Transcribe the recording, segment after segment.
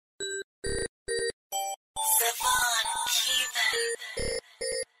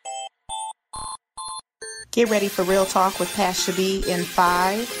Get ready for Real Talk with Pasha B in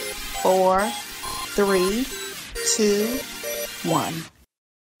 5, 4, 3, 2, 1.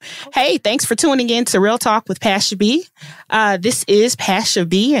 Hey, thanks for tuning in to Real Talk with Pasha B. This is Pasha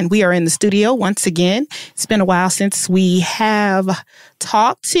B, and we are in the studio once again. It's been a while since we have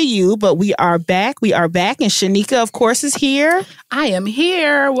talked to you, but we are back. And Sheneka, of course, is here. I am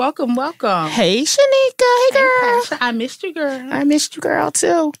here. Welcome, welcome. Hey, Sheneka. Hey, girl. Pasha, I missed you, girl. I missed you, girl,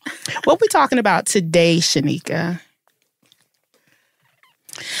 too. What we talking about today, Sheneka?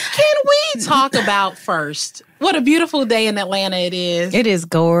 Can we talk about first what a beautiful day in Atlanta it is? It is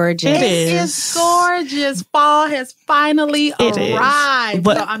gorgeous. It is gorgeous. Fall has finally arrived.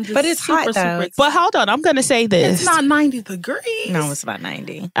 But, so I'm just but it's super, hot, though. super excited. But hold on, I'm going to say this. It's not 90 degrees. No, it's about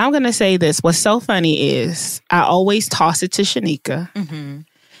 90. I'm going to say this. What's so funny is I always toss it to Sheneka. Mm-hmm.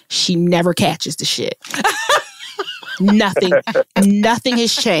 She never catches the shit. Nothing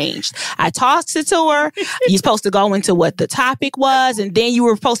has changed. I tossed it to her. You're supposed to go into what the topic was, and then you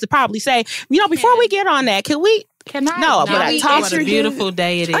were supposed to probably say, before we get on that, can we? No, but I tossed her. What a beautiful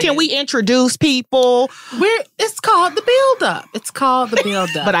day it is. Can we introduce people? It's called the build-up.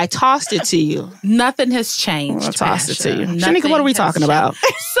 But I tossed it to you. Nothing has changed. I tossed it to you. Nothing Sheneka, what are we talking about?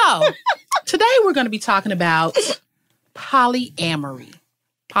 So, today we're going to be talking about polyamory.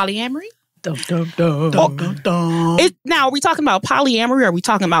 Polyamory? Now, are we talking about polyamory or are we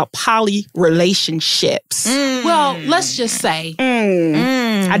talking about poly relationships? Well, let's just say.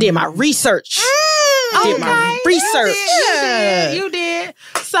 I did my research. You did.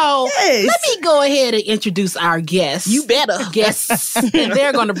 So, let me go ahead and introduce our guests. You better. Guests. And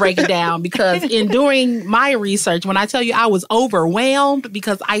they're going to break it down because in doing my research, when I tell you I was overwhelmed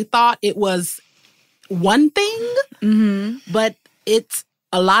because I thought it was one thing, but it's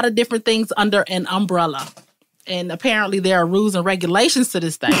a lot of different things under an umbrella. And apparently there are rules and regulations to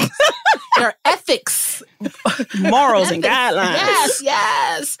this thing. There are ethics. Morals and guidelines.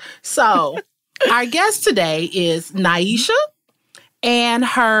 Yes. So our guest today is Niassa and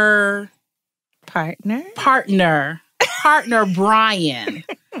her partner Bryan.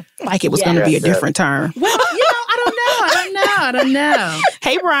 Like it was going to be a different term. Well, I don't know.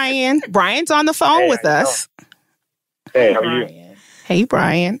 Hey, Bryan. Bryan's on the phone with us. Hey, how are you? Hey,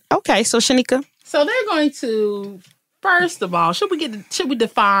 Bryan. Okay, so Sheneka. So they're going to, first of all, should we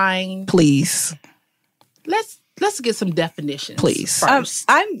define? Please. Let's get some definitions. Please. First.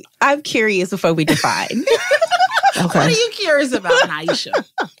 I'm curious before we define. Okay. What are you curious about, Niassa?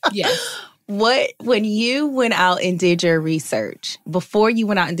 Yes. When you went out and did your research, before you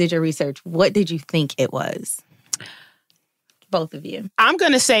went out and did your research, what did you think it was? Both of you. I'm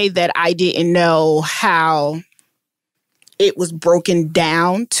going to say that I didn't know how it was broken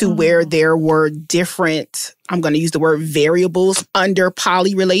down to where there were different, I'm going to use the word variables under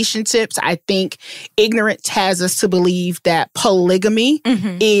poly relationships. I think ignorance has us to believe that polygamy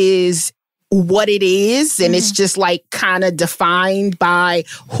is what it is. And it's just like kind of defined by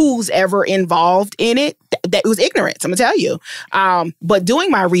who's ever involved in it. That was ignorance, I'm going to tell you. But doing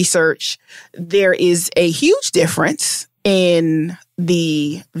my research, there is a huge difference in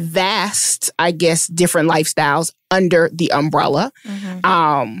the vast, I guess, different lifestyles under the umbrella.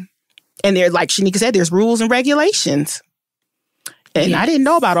 And there, like Sheneka said, there's rules and regulations. And I didn't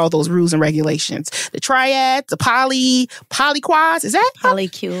know about all those rules and regulations. The triads, the polyquads, is that?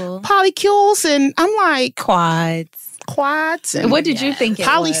 Polycules. And I'm like, quads. And what did you think it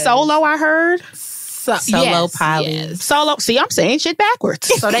poly was? solo, I heard. Solo poly. Yes. Solo. See, I'm saying shit backwards.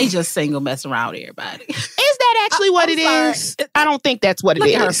 So they just single messing around with everybody. Is that actually what it is? I don't think that's what it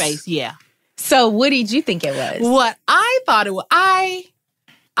is. Look at her face. Yeah. So what did you think it was? What I thought it was,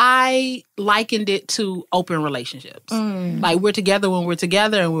 I likened it to open relationships. Like we're together when we're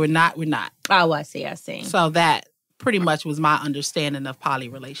together and we're not. Oh, I see. So that pretty much was my understanding of poly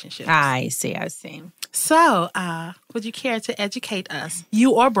relationships. I see. So would you care to educate us,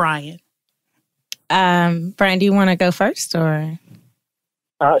 you or Bryan? Bryan, do you want to go first or?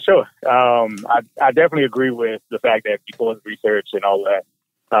 Sure. I definitely agree with the fact that before the research and all that,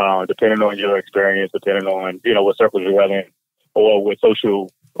 depending on your experience, depending on, what circles you're in or what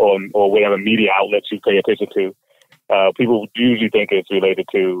social or whatever media outlets you pay attention to, people usually think it's related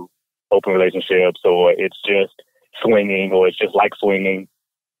to open relationships or it's just swinging or it's just like swinging,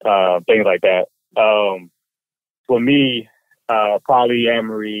 things like that. For me,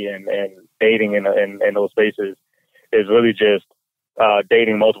 polyamory and dating in those spaces is really just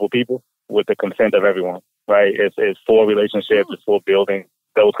dating multiple people with the consent of everyone, right? It's for relationships, it's for building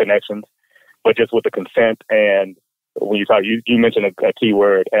those connections, but just with the consent. And when you talk, you mentioned a key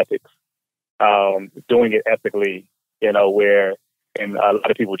word, ethics. Doing it ethically, where and a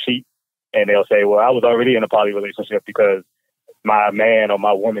lot of people cheat and they'll say, well, I was already in a poly relationship because my man or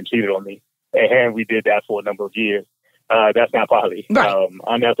my woman cheated on me, and we did that for a number of years. That's not poly. Right.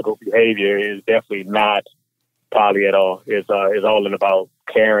 Unethical behavior is definitely not poly at all. It's all about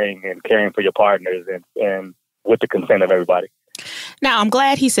caring for your partners and with the consent of everybody. Now, I'm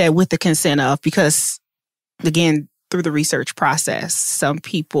glad he said with the consent of, because, again, through the research process, some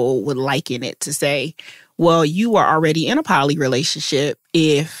people would liken it to say, well, you were already in a poly relationship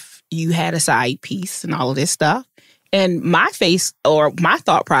if you had a side piece and all of this stuff. And my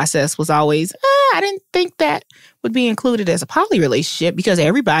thought process was always, I didn't think that would be included as a poly relationship because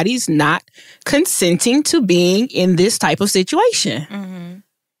everybody's not consenting to being in this type of situation. Mm-hmm.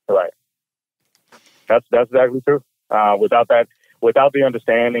 Right. That's exactly true. Without the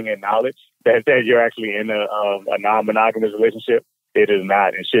understanding and knowledge that you're actually in a non-monogamous relationship, it is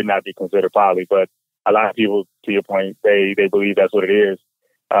not and should not be considered poly. But a lot of people, to your point, they believe that's what it is.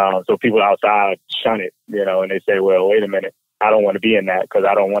 So people outside shun it, and they say, well, wait a minute, I don't want to be in that because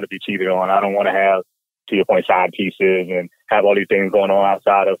I don't want to be cheated on. I don't want to have, to your point, side pieces and have all these things going on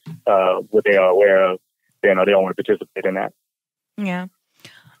outside of what they are aware of. They don't want to participate in that. Yeah.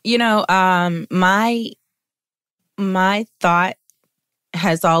 My thought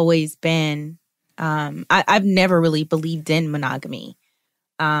has always been, I've never really believed in monogamy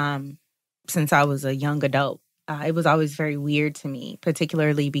since I was a young adult. It was always very weird to me,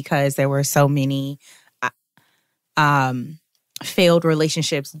 particularly because there were so many failed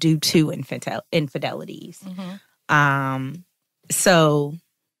relationships due to infidelities. Mm-hmm. So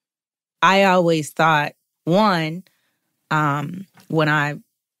I always thought, one, when I'm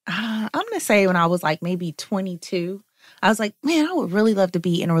going to say when I was like maybe 22, I was like, man, I would really love to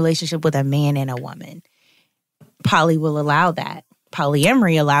be in a relationship with a man and a woman. Poly will allow that.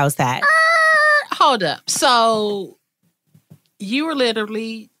 Polyamory allows that. Hold up. So you were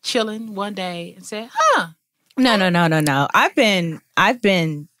literally chilling one day and said, No. I've been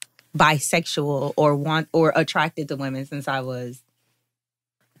bisexual or attracted to women since I was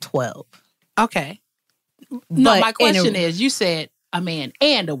 12. Okay. No, my question is, you said a man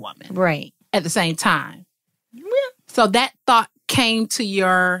and a woman. Right. At the same time. Yeah. So that thought came to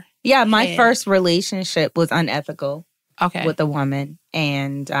your my head. first relationship was unethical. Okay. With a woman,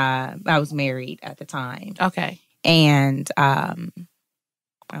 and I was married at the time. Okay. And I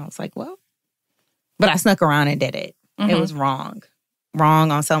was like, well, but I snuck around and did it. Mm-hmm. It was wrong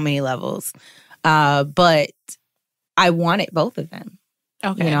on so many levels. But I wanted both of them.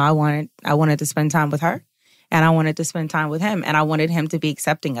 Okay. I wanted to spend time with her, and I wanted to spend time with him, and I wanted him to be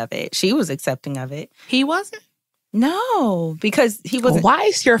accepting of it. She was accepting of it. He wasn't? No, because he wasn't. Why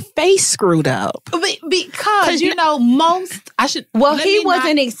is your face screwed up? Because most I should. Well, he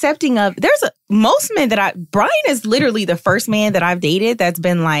wasn't accepting of. Most men Bryan is literally the first man that I've dated that's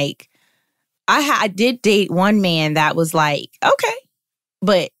been like. I did date one man that was like, okay,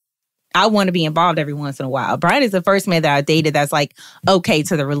 but I want to be involved every once in a while. Bryan is the first man that I dated that's like okay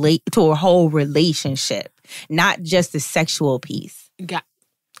to a whole relationship, not just the sexual piece.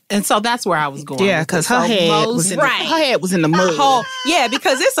 And so that's where I was going. Yeah, because her head was in the mood.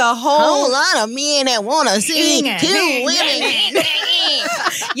 Because it's a whole lot of men that want to see two women.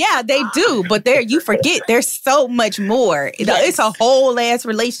 Yeah, they do. But you forget there's so much more. Yes. It's a whole ass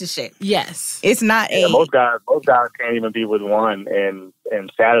relationship. Yes. It's not most guys can't even be with one and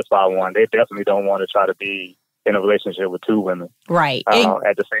satisfy one. They definitely don't want to try to be in a relationship with two women. Right.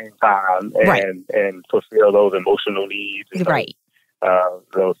 At the same time and fulfill those emotional needs. And right.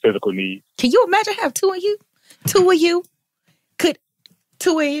 Those physical needs. Can you imagine have two of you? Could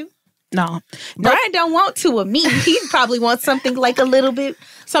two of you? No. Bryan don't want two of me. He probably wants something like a little bit.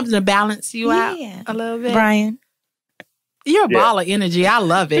 Something to balance you out a little bit. Bryan. You're a ball of energy. I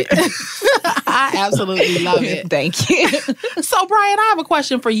love it. I absolutely love it. Thank you. So, Bryan, I have a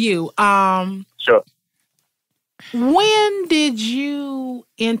question for you. Sure. When did you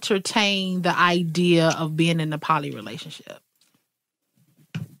entertain the idea of being in a poly relationship?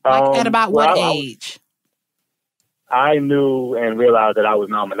 Like at about what age? I knew and realized that I was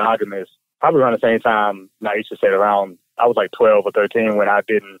non-monogamous probably around the same time Niassa said around. I was like 12 or 13 when I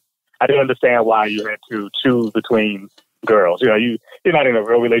didn't understand why you had to choose between girls. You're not in a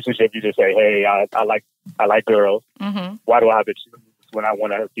real relationship. You just say, hey, I like girls. Mm-hmm. Why do I have to choose when I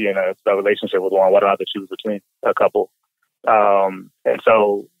want to be in a relationship with one? Why do I have to choose between a couple? And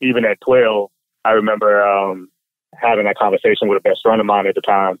so even at 12, I remember having that conversation with a best friend of mine at the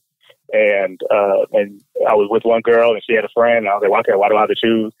time. And I was with one girl and she had a friend. And I was like, well, okay, why do I have to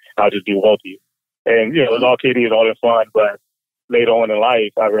choose? I'll just be with both of you. And, it was all kiddie, it was all in fun. But later on in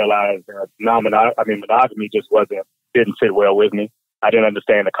life, I realized monogamy just didn't sit well with me. I didn't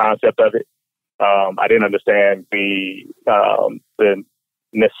understand the concept of it. I didn't understand the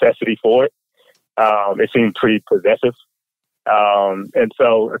necessity for it. It seemed pretty possessive. And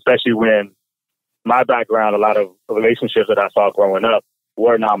so, especially when my background, a lot of relationships that I saw growing up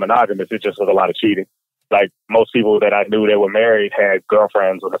were non-monogamous. It just was a lot of cheating. Like most people that I knew that were married had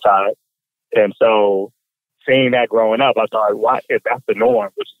girlfriends on the side. And so seeing that growing up, I thought, why, if that's the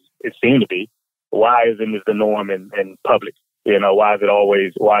norm, which it seemed to be, why isn't this the norm in public? You know, why is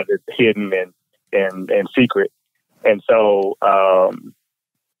it hidden and secret? And so,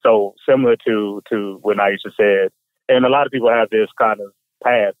 so similar to what Niassa said, and a lot of people have this kind of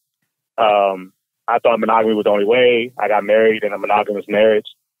path. I thought monogamy was the only way. I got married in a monogamous marriage.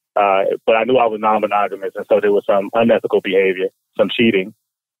 But I knew I was non-monogamous, and so there was some unethical behavior, some cheating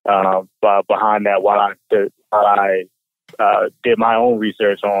behind that. While I did my own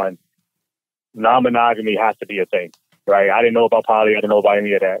research on non-monogamy, has to be a thing, right? I didn't know about poly, I didn't know about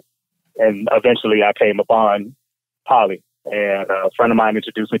any of that, and eventually I came upon poly, and a friend of mine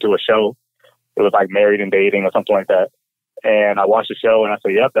introduced me to a show. It was like Married and Dating or something like that, and I watched the show, and I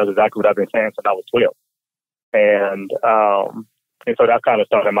said, "Yep, that's exactly what I've been saying since I was 12." And so that kind of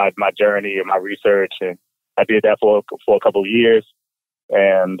started my journey and my research, and I did that for a couple of years,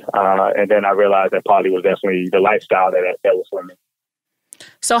 and then I realized that poly was definitely the lifestyle that was for me.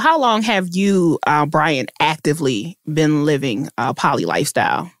 So, how long have you, Bryan, actively been living a poly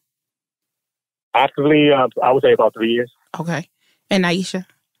lifestyle? Actively, I would say about 3 years. Okay, and Niassa?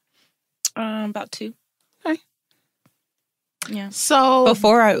 About 2. Okay. Yeah. So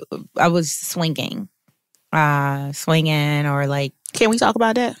before I was swinging or like. Can we talk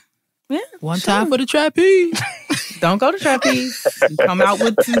about that? Yeah. One time for the trapeze. Don't go to trapeze. Come out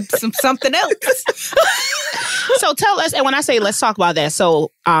with something else. So tell us, and when I say let's talk about that, so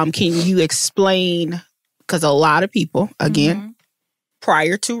can you explain, because a lot of people, again,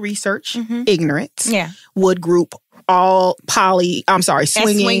 prior to research, ignorance, would group all swinging. As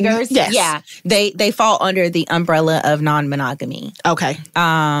swingers? Yes. Yeah. They fall under the umbrella of non-monogamy. Okay.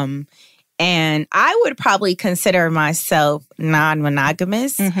 And I would probably consider myself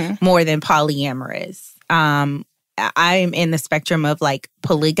non-monogamous more than polyamorous. I'm in the spectrum of like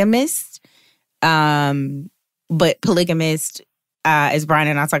polygamist. But polygamist, as Bryan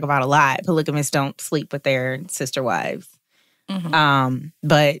and I talk about a lot, polygamists don't sleep with their sister wives.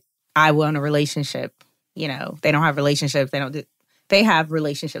 But I want a relationship. You know, they don't have relationships. They have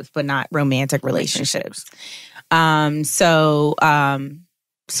relationships, but not romantic relationships.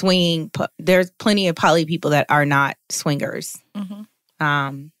 Swinging, there's plenty of poly people that are not swingers.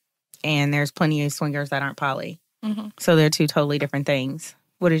 And there's plenty of swingers that aren't poly. So they're two totally different things.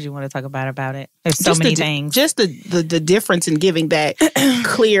 What did you want to talk about it? There's so many things. Just the difference in giving that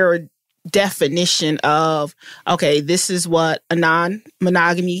clear definition of, okay, this is what a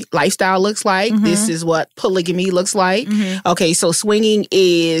non-monogamy lifestyle looks like. This is what polygamy looks like. Okay, so swinging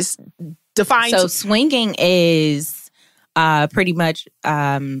is defined. So swinging is pretty much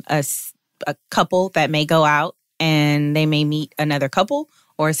a couple that may go out and they may meet another couple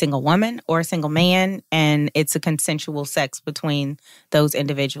or a single woman or a single man, and it's a consensual sex between those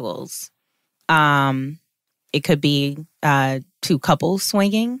individuals. It could be two couples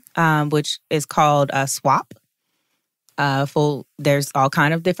swinging, which is called a swap. There's all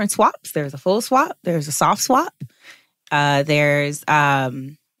kind of different swaps. There's a full swap. There's a soft swap. There's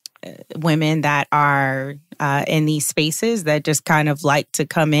women that are in these spaces that just kind of like to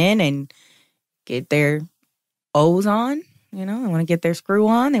come in and get their O's on. You know, they want to get their screw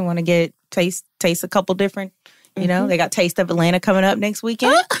on. They want to taste a couple different. You know, they got Taste of Atlanta coming up next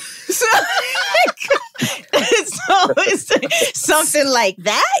weekend. So it's something like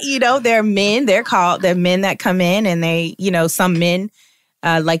that. You know, they're men. They're men that come in, and they, you know, some men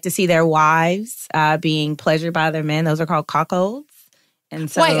like to see their wives being pleasured by their men. Those are called cuckolds.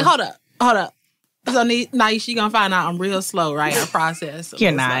 And so, wait, hold up. So Niassa, you gonna find out I'm real slow, right? I process.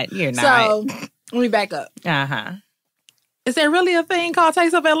 You're not. So let me back up. Is there really a thing called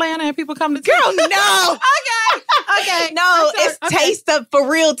Taste of Atlanta and people come to Girl, no. Okay. No, it's Taste of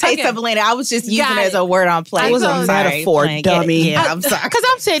Atlanta. I was just using it as a word on play. It was a metaphor, dummy. Yeah, I'm sorry. Because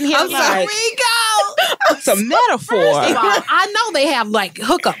I'm sitting here Here we go. It's a metaphor. First of all, I know they have like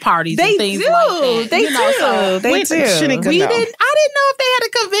hookup parties and things like that. They do. So They do. I didn't know if they had a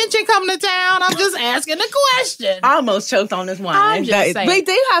convention coming to town. I'm just asking the question. I almost choked on this one. I'm just saying. They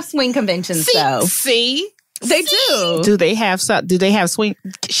do have swing conventions, though. See? They do. Do they have swing?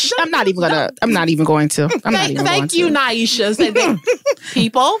 I'm not even going to. Thank you, Niassa.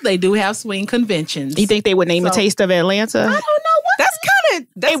 People, they do have swing conventions. You think they would name a Taste of Atlanta? I don't know what. That's kind good.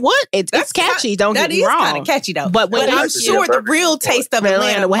 It's catchy. Don't get me wrong. That is kind of catchy though. But I'm sure the real taste of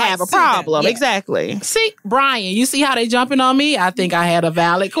Atlanta will have a problem. Yeah. Exactly. See, Bryan, you see how they jumping on me? I think I had a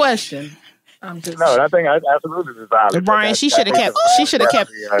valid question. I think absolutely is valid. Bryan, she should have kept.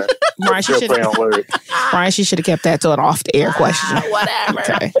 Bryan, she should have kept that to an off the air question. Whatever.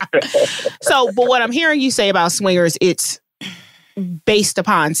 Okay. So, but what I'm hearing you say about swingers, it's based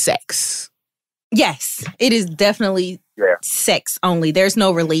upon sex. Yes, it is definitely sex only. There's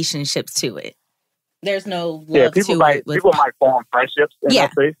no relationships to it. There's no love people to it. People might form friendships in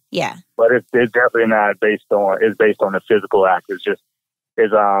that space. Yeah. But it's definitely not based on the physical act. It's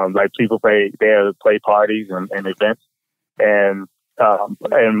like people play parties and events. And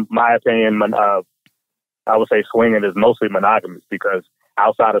in my opinion, I would say swinging is mostly monogamous because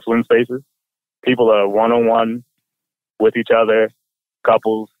outside of swing spaces, people are one-on-one with each other,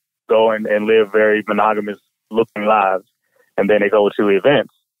 couples go and live very monogamous looking lives. And then they go to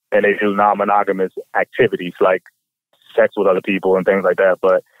events and they do non-monogamous activities like sex with other people and things like that.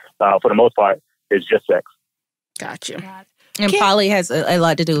 But for the most part, it's just sex. Gotcha. And poly has a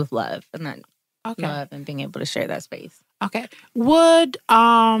lot to do with love and that love and being able to share that space. Okay.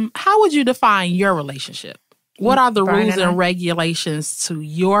 How would you define your relationship? What are the rules and regulations to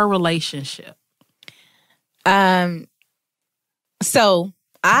your relationship? So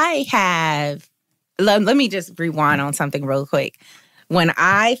I have, let me just rewind on something real quick. When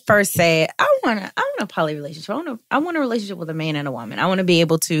I first said, I want a poly relationship. I want a relationship with a man and a woman. I want to be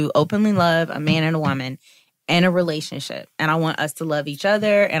able to openly love a man and a woman in a relationship. And I want us to love each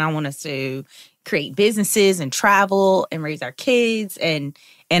other. And I want us to create businesses and travel and raise our kids and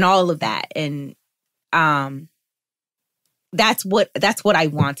all of that. And that's what I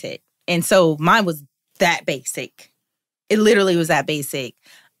wanted. And so mine was that basic. It literally was that basic.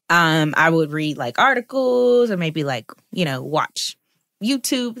 I would read like articles or maybe like, watch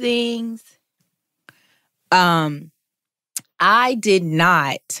YouTube things. I did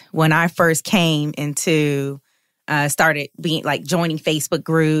not, when I first came into, started being like joining Facebook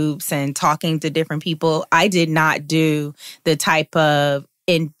groups and talking to different people, I did not do the type of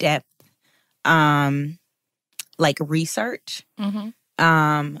in-depth, like research.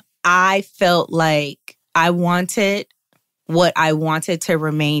 Mm-hmm. I felt like I wanted what I wanted to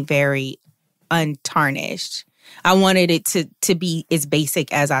remain very untarnished. I wanted it to be as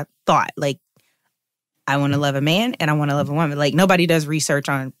basic as I thought. Like, I want to love a man and I want to love a woman. Like, nobody does research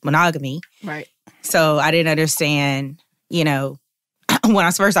on monogamy. Right. So I didn't understand, when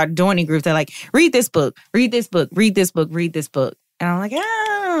I first started joining groups, they're like, read this book, read this book, read this book, read this book. And I'm like,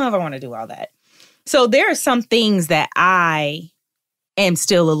 I don't know if I want to do all that. So there are some things that I am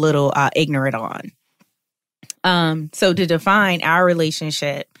still a little ignorant on. So to define our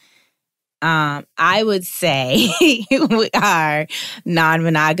relationship, I would say we are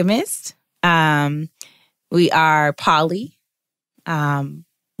non-monogamous. We are poly,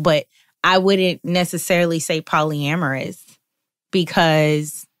 but I wouldn't necessarily say polyamorous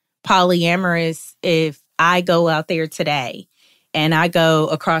because polyamorous, if I go out there today and I go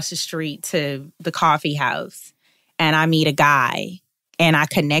across the street to the coffee house and I meet a guy and I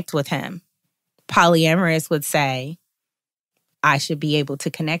connect with him, polyamorous would say I should be able to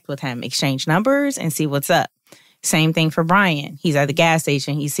connect with him, exchange numbers, and see what's up. Same thing for Bryan. He's at the gas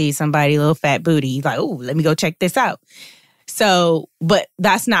station. He sees somebody, little fat booty. He's like, oh, let me go check this out. So, but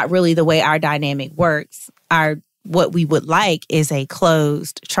that's not really the way our dynamic works. What we would like is a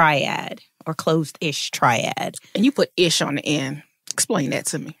closed triad or closed-ish triad. And you put ish on the end. Explain that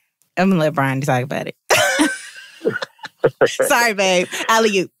to me. I'm going to let Bryan talk about it. Sorry, babe.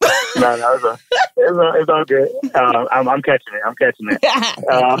 Alley-oop. No, it's all good. I'm catching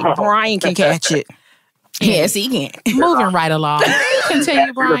it. Bryan can catch it. Yes, he can. Moving right along.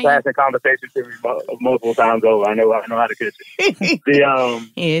 Continue, Bryan. You've the conversation to me multiple times over. I know how to catch it.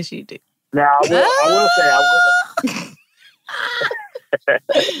 Yes, you do. Now, I will say,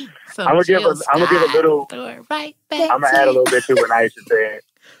 I'm gonna give a little. Right I'm gonna add a little bit to what Niassa said.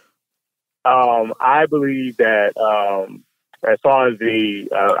 I believe that as far as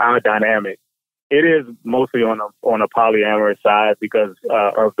our dynamic, it is mostly on a polyamorous side because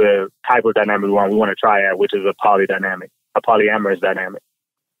of the type of dynamic we want to try at, which is a polyamorous dynamic.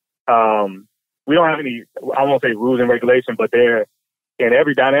 We don't have any, I won't say rules and regulations, but they're in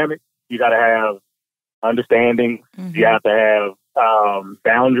every dynamic. You got to have understanding. Mm-hmm. You have to have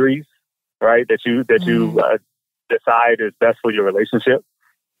boundaries, right? That you decide is best for your relationship.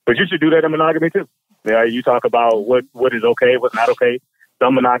 But you should do that in monogamy too. Yeah, you talk about what is okay, what's not okay.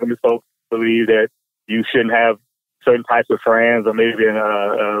 Some monogamous folks believe that you shouldn't have certain types of friends or maybe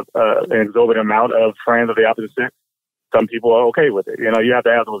an exorbitant amount of friends of the opposite sex. some people are okay with it. You know, you have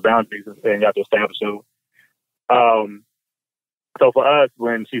to have those boundaries and you have to establish those. So for us,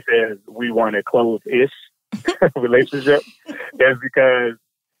 when she says we want a closed-ish relationship, that's because,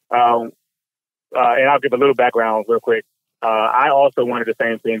 and I'll give a little background real quick. I also wanted the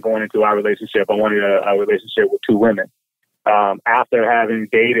same thing going into our relationship. I wanted a relationship with two women. After having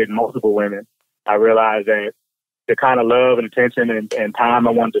dated multiple women, I realized that the kind of love and attention and time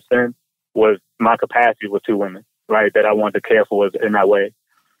I wanted to spend was my capacity with two women, right? That I wanted to care for in that way.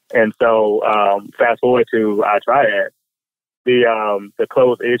 And so fast forward to our triad, the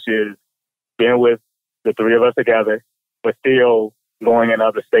close-ish is being with the three of us together, but still going in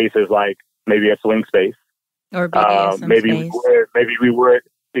other spaces like maybe a swing space. Or BDSM maybe space. maybe we would,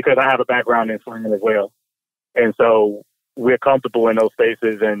 because I have a background in swinging as well. And so we're comfortable in those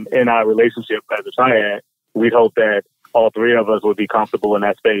spaces, and in our relationship as a triad, we'd hope that all three of us would be comfortable in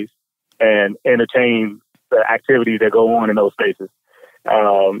that space and entertain the activities that go on in those spaces.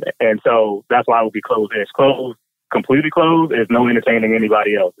 And so that's why it would be closed-ish. Completely closed is no entertaining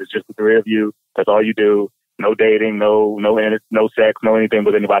anybody else. It's just the three of you. That's all you do. No dating, no sex, no anything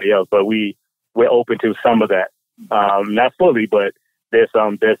with anybody else. But we're open to some of that. Not fully, but there's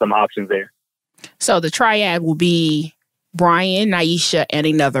some options there. So the triad will be Bryan, Niassa, and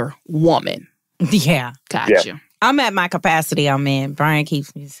another woman. Yeah. Gotcha. Yeah. I'm at my capacity on men. Bryan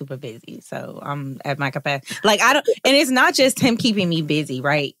keeps me super busy. So I'm at my capacity. Like, and it's not just him keeping me busy,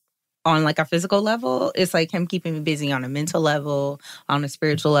 right? On like a physical level. It's like him keeping me busy on a mental level, on a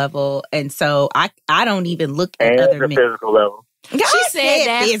spiritual level. And so I don't even look at other men. Physical level. She said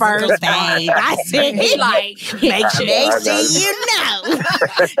that first, babe. I said He like, make sure you know.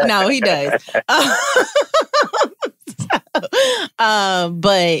 No, he does.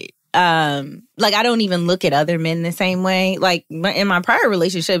 But like, I don't even look at other men the same way. Like in my prior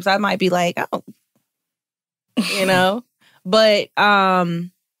relationships, I might be like, oh, you know, but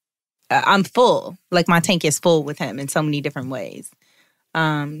I'm full. Like my tank is full with him in so many different ways.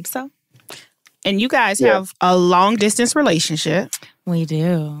 So. And you guys have a long distance relationship. We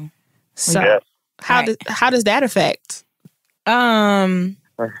do. So how does that affect? I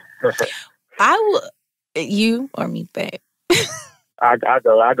would, you or me, babe? I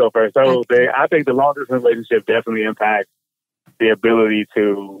go first. So I think the long distance relationship definitely impacts the ability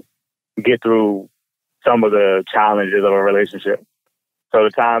to get through some of the challenges of a relationship. So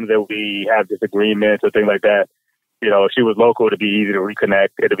the times that we have disagreements or things like that, you know, if she was local, it'd be easy to reconnect.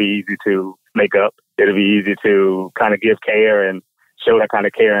 It'd be easy to make up. It'd be easy to kind of give care and show that kind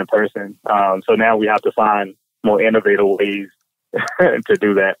of care in person. So now we have to find more innovative ways to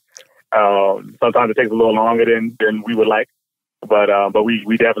do that. Sometimes it takes a little longer than we would like, but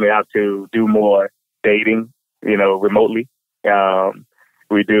we definitely have to do more dating, you know, remotely.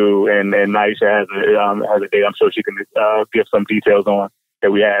 We do, and Niassa has a date. I'm sure she can give some details on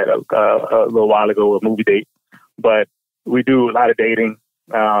that we had a little while ago, a movie date. But we do a lot of dating,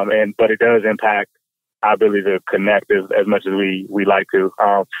 but it does impact our ability to connect as much as we like to.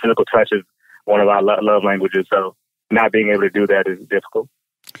 Physical touch is one of our love languages, so not being able to do that is difficult.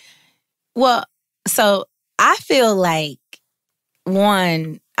 Well, so I feel like,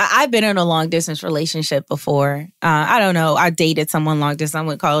 one, I've been in a long distance relationship before. I don't know. I dated someone long distance. I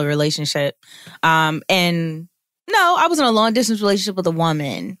wouldn't call it a relationship. And no, I was in a long distance relationship with a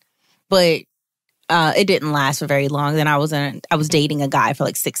woman, but it didn't last for very long. Then I was dating a guy for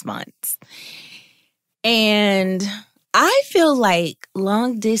like 6 months. And I feel like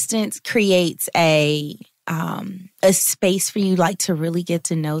long distance creates a space for you like to really get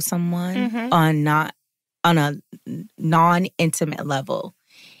to know someone on a non-intimate level.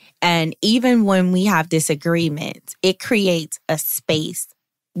 And even when we have disagreements, it creates a space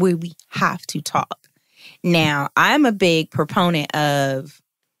where we have to talk. Now, I'm a big proponent of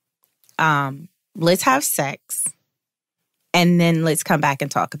let's have sex and then let's come back and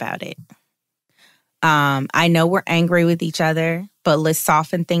talk about it. I know we're angry with each other, but let's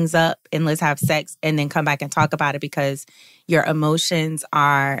soften things up and let's have sex and then come back and talk about it, because your emotions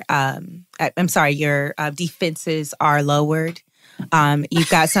are, your defenses are lowered. You've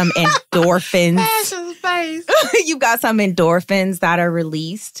got some endorphins. You've got some endorphins that are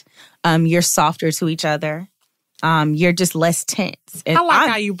released. You're softer to each other. You're just less tense. And I like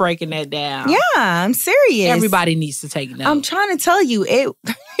how you breaking that down. Yeah, I'm serious. Everybody needs to take notes. I'm trying to tell you,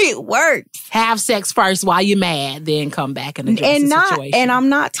 it works. Have sex first while you're mad, then come back and address the situation. And I'm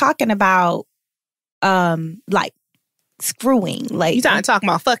not talking about like screwing. Like You talking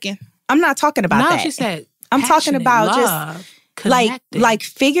about fucking? I'm not talking about that. No, she said I'm talking about love, just connecting. like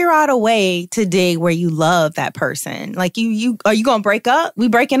figure out a way to dig where you love that person. Like you are you gonna break up? We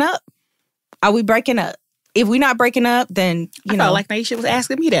breaking up? Are we breaking up? if we're not breaking up, then I felt like Naisha was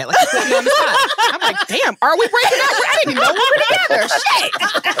asking me that. Like, she put me on the spot. I'm like, damn, are we breaking up? I didn't even know we were together. Shit.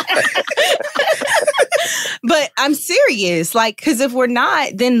 But I'm serious. Like, because if we're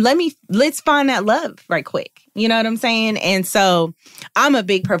not, then let's find that love right quick. You know what I'm saying? And so I'm a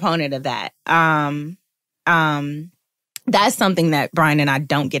big proponent of that. That's something that Bryan and I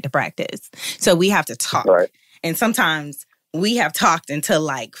don't get to practice. So we have to talk. Right. And sometimes we have talked until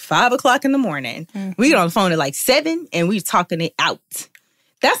like 5 o'clock in the morning. Mm-hmm. We get on the phone at like 7 and we're talking it out.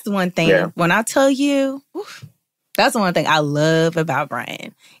 That's the one thing. Yeah. When I tell you, that's the one thing I love about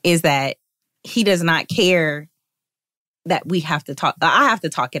Bryan is that he does not care that we have to talk. I have to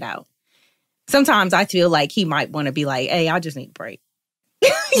talk it out. Sometimes I feel like he might want to be like, hey, I just need a break.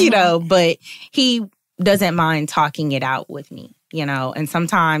 You know, but he doesn't mind talking it out with me, you know, and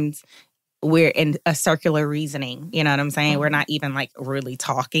sometimes we're in a circular reasoning, you know what I'm saying? We're not even like really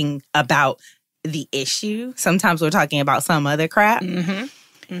talking about the issue. Sometimes we're talking about some other crap.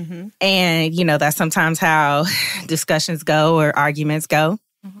 Mm-hmm. Mm-hmm. And, you know, that's sometimes how discussions go or arguments go.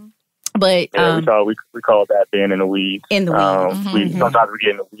 Mm-hmm. But we call that being in the weeds. In the weeds. Sometimes we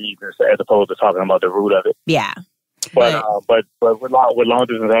get in the weeds as opposed to talking about the root of it. Yeah. But what long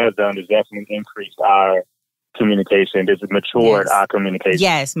distance has done is definitely increased our communication. It's matured our communication.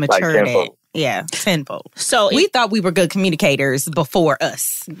 Yes, matured it. Yeah, tenfold. So we thought we were good communicators before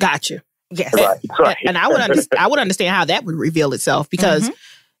us. Got you. Yes, right. And I would understand how that would reveal itself because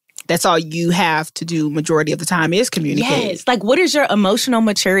that's all you have to do majority of the time is communicate. Yes, like what is your emotional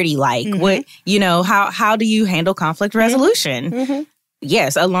maturity like? Mm-hmm. What how do you handle conflict resolution? Mm-hmm.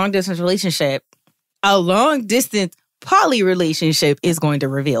 Yes, a long distance relationship. A long-distance poly relationship is going to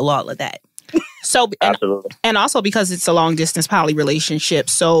reveal all of that. So, and also because it's a long-distance poly relationship,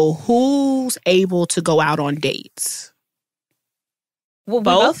 so who's able to go out on dates? Well, we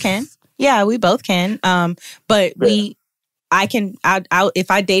both can. Yeah, we both can. But if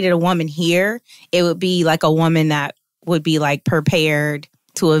I dated a woman here, it would be like a woman that would be like prepared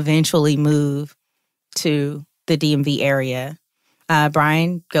to eventually move to the DMV area.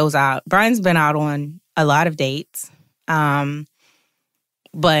 Bryan goes out. Bryan's been out on a lot of dates. But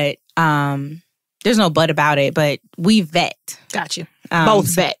there's no but about it, but we vet. Got you.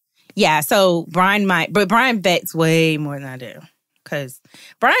 Both vet. Yeah, so Bryan vets way more than I do. Because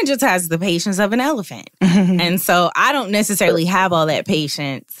Bryan just has the patience of an elephant. And so I don't necessarily have all that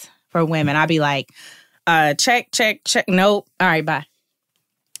patience for women. I'd be like, check. Nope. All right, bye.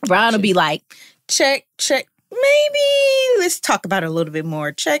 Bryan will be like, check. Maybe let's talk about it a little bit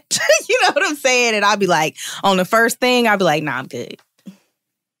more. Check. You know what I'm saying? And I'll be like, on the first thing, I'll be like, nah, I'm good.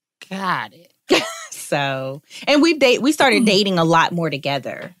 Got it. So, and we started dating a lot more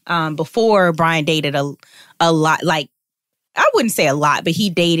together. Before Bryan dated a lot, like, I wouldn't say a lot, but he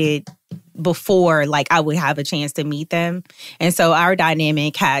dated before, like, I would have a chance to meet them. And so our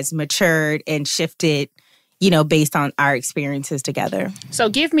dynamic has matured and shifted, you know, based on our experiences together. So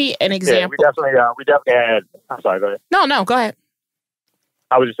give me an example. Yeah, we definitely had, I'm sorry, go ahead. No, go ahead.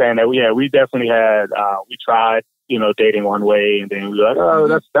 I was just saying that, we definitely had, we tried, you know, dating one way and then we were like, oh,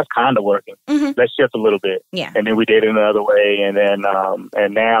 that's kind of working. Mm-hmm. Let's shift a little bit. Yeah. And then we dated another way. And then,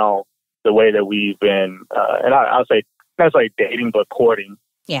 and now the way that we've been, and I'll say, that's like dating, but courting.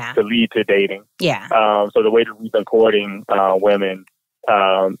 Yeah. To lead to dating. Yeah. So the way that we've been courting women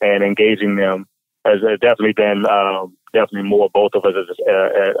and engaging them has definitely been definitely more both of us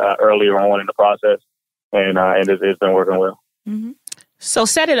earlier on in the process, and it's been working well. Mm-hmm. So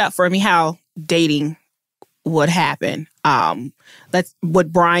set it up for me how dating would happen.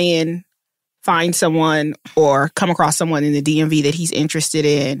 Would Bryan find someone or come across someone in the DMV that he's interested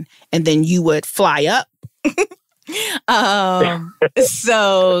in, and then you would fly up?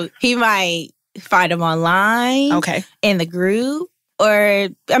 So he might find them online, okay, in the group, or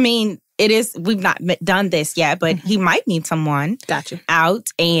I mean, we've not done this yet, but he might meet someone. Gotcha. Out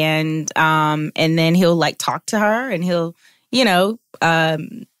and then he'll like talk to her, and he'll, you know,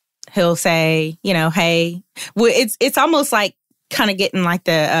 he'll say, you know, hey, well, it's almost like kind of getting like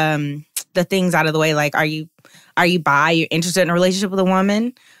the things out of the way. Like, are you bi? You're interested in a relationship with a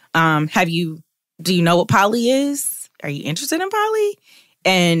woman? Do you know what poly is? Are you interested in poly?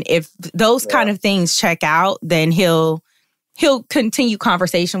 And if those kind of things check out, then he'll continue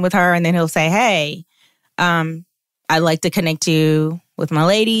conversation with her, and then he'll say, hey, I'd like to connect you with my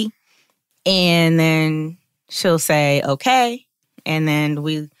lady. And then she'll say, okay. And then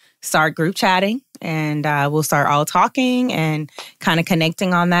we start group chatting, and we'll start all talking and kind of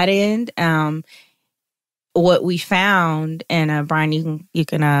connecting on that end. What we found, and Bryan, you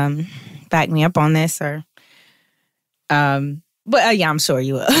can back me up on this, or but But yeah, I'm sure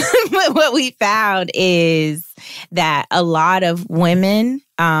you will. But what we found is that a lot of women,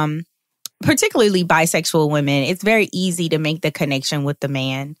 particularly bisexual women, it's very easy to make the connection with the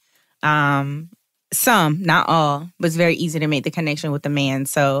man. Some, not all, but it's very easy to make the connection with the man.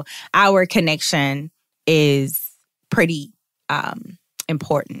 So our connection is pretty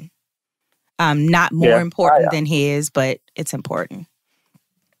important. Not more important than his, but it's important.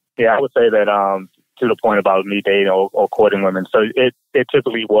 Yeah, I would say that to the point about me dating or courting women. So it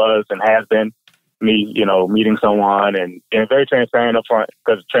typically was and has been me, meeting someone and being very transparent up front,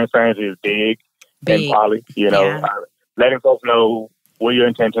 because transparency is big in poly, letting folks know what your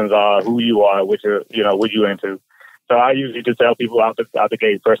intentions are, who you are, what you're into. So I usually just tell people out the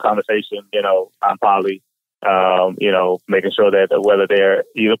gate, first conversation, I'm poly, making sure that whether they're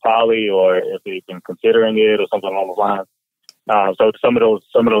either poly or if they've been considering it or something along those lines. So some of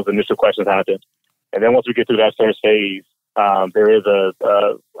those initial questions happen. And then once we get through that first phase, there is a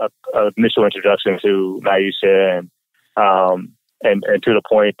initial introduction to Niassa and to the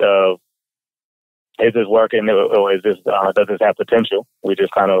point of, is this working or is this does this have potential? We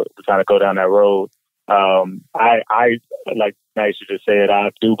just kind of go down that road. I like Niassa just said,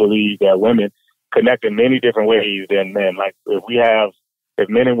 I do believe that women connect in many different ways than men. Like if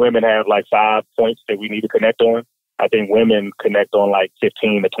men and women have like 5 points that we need to connect on, I think women connect on like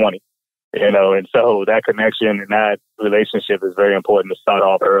 15 to 20. And so that connection and that relationship is very important to start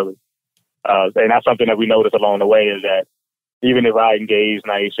off early. And that's something that we notice along the way, is that even if I engaged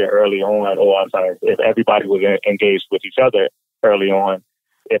Niassa early on, if everybody was engaged with each other early on,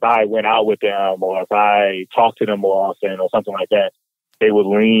 if I went out with them or if I talked to them more often or something like that, they would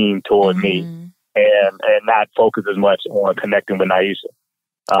lean toward me and not focus as much on connecting with Niassa.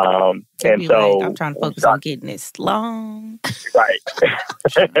 And so like, I'm trying to focus on getting this long, right?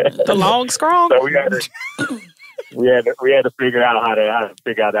 The long scroll. So we had to figure out how to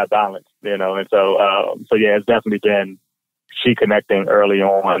figure out that balance, And so yeah, it's definitely been she connecting early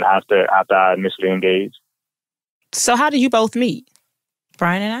on after I initially engaged. So how did you both meet?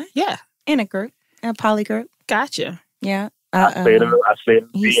 Bryan and I? Yeah, in a poly group. Gotcha. Yeah. I slid in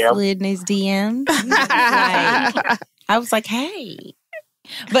he slid in his DMs. I was like, hey.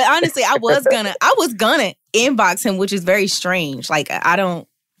 But honestly, I was gonna inbox him, which is very strange. Like I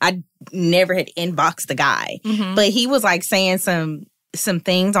never had inboxed the guy, but he was like saying some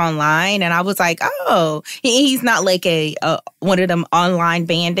things online, and I was like, oh, he's not like a one of them online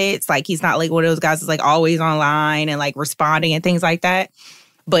bandits. Like he's not like one of those guys that's like always online and like responding and things like that.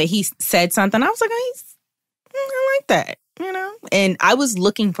 But he said something. I was like, I like that, And I was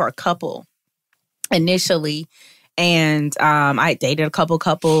looking for a couple initially. And I dated a couple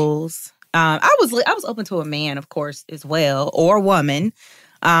couples. I was open to a man, of course, as well, or a woman.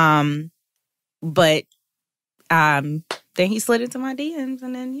 But then he slid into my DMs,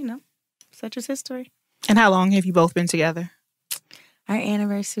 and then such is history. And how long have you both been together? Our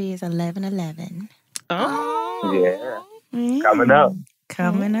anniversary is 11/11. Oh, yeah, coming up.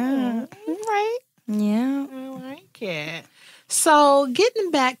 All right. Yeah, I like it. So getting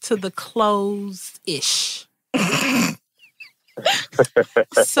back to the closed-ish.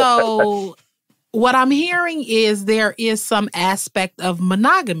 So what I'm hearing is there is some aspect of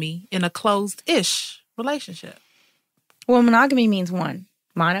monogamy in a closed-ish relationship. Well, monogamy means one.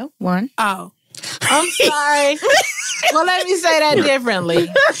 Mono, one. Oh, I'm sorry. Well, let me say that differently.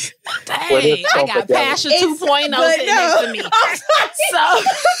 Dang, I got Pasha 2.0 sitting next to me. So,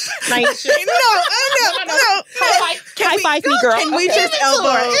 no. High five me, girl. Can we just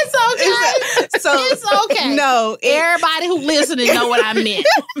elbow? It's okay. No, everybody who listening know what I meant.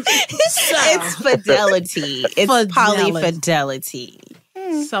 It's fidelity. It's polyfidelity.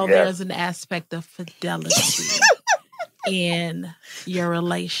 So there's an aspect of fidelity in your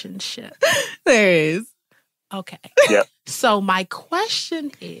relationship. There is. Okay. Yep. So my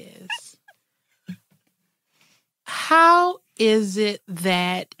question is, how is it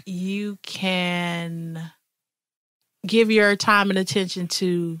that you can give your time and attention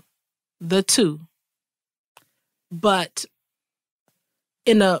to the two, but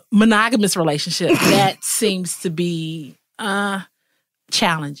in a monogamous relationship, that seems to be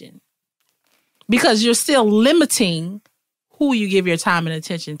challenging? Because you're still limiting who you give your time and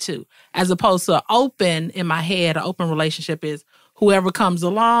attention to, as opposed to an open relationship is whoever comes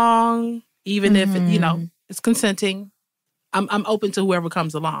along, even if it's consenting. I'm open to whoever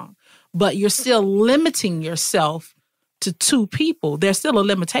comes along, but you're still limiting yourself to two people. There's still a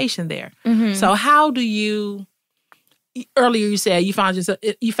limitation there. So how do you? Earlier you said you found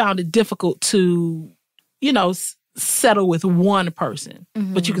it difficult to, settle with one person,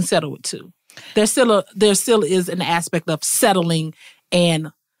 but you can settle with two. there still is an aspect of settling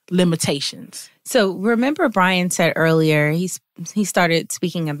and limitations. So remember Bryan said earlier, he started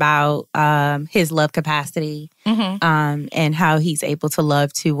speaking about his love capacity and how he's able to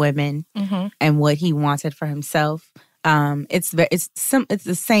love two women and what he wanted for himself. It's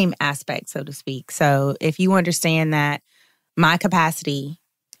the same aspect, so to speak. So if you understand that my capacity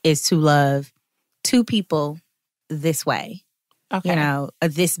is to love two people this way,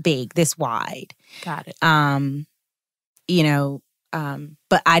 this big, this wide. Got it.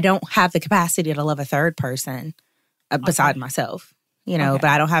 But I don't have the capacity to love a third person beside myself, but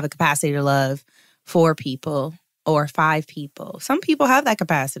I don't have a capacity to love 4 people or 5 people. Some people have that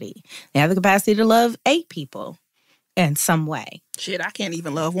capacity. They have the capacity to love 8 people in some way. Shit, I can't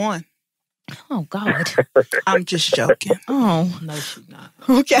even love one. Oh, God. I'm just joking. Oh. No, she's not.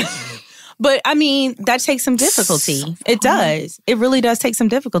 Okay. But, I mean, that takes some difficulty. It does. It really does take some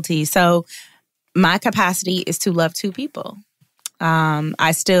difficulty. So my capacity is to love 2 people. Some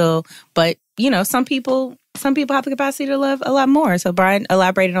people have the capacity to love a lot more. So Bryan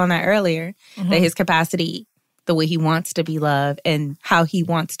elaborated on that earlier, that his capacity, the way he wants to be loved and how he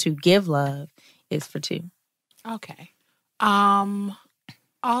wants to give love is for 2. Okay.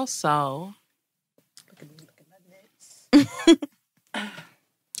 Also,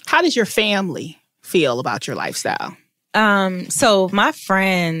 how does your family feel about your lifestyle? So my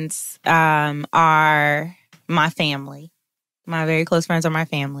friends are my family. My very close friends are my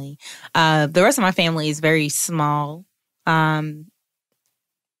family. The rest of my family is very small. Probably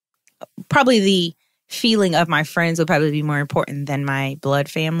the feeling of my friends would probably be more important than my blood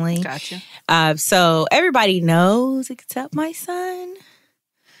family. Gotcha. So everybody knows except my son.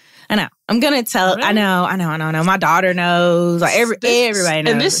 I know. I'm gonna tell. Really? I know. My daughter knows. Like everybody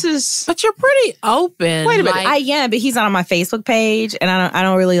knows. And this is. But you're pretty open. Wait a minute. I am, but he's not on my Facebook page, and I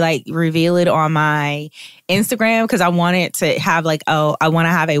don't really like reveal it on my Instagram because I want it to have I want to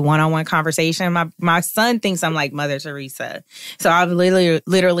have a one-on-one conversation. My son thinks I'm like Mother Teresa, so I've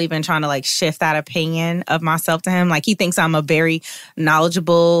literally been trying to shift that opinion of myself to him. Like he thinks I'm a very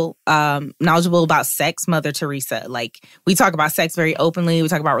knowledgeable about sex Mother Teresa. Like we talk about sex very openly. We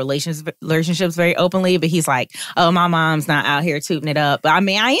talk about relationships very openly, but he's like, oh, my mom's not out here tooting it up. But I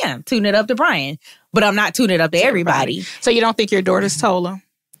mean, I am tooting it up to Bryan, but I'm not tooting it up to everybody. So you don't think your daughter's told him?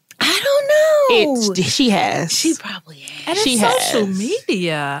 I don't know. She has. She probably has. And she it's social has.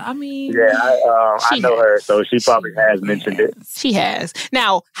 media. I mean, Yeah, I know her, so she probably has mentioned it. She has.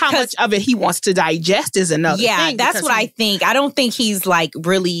 Now, how much of it he wants to digest is another thing. Yeah, that's what I think. I don't think he's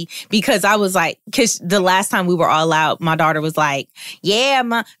really, because I was because the last time we were all out, my daughter was like, yeah,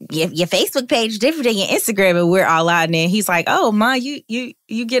 Ma, your Facebook page is different than your Instagram, and we're all out. And then he's like, oh, Ma, you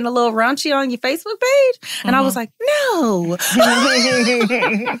getting a little raunchy on your Facebook page? And I was like, no.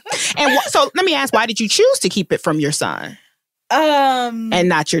 And so let me ask, why did you choose to keep it from your son? And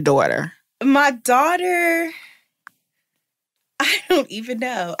not your daughter? My daughter, I don't even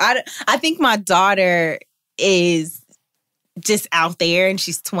know. I think my daughter is just out there and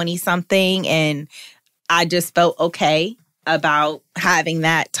she's 20-something, and I just felt okay about having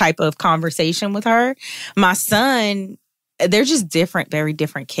that type of conversation with her. My son, they're just very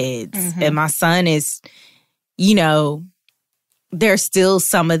different kids. Mm-hmm. And my son is, there's still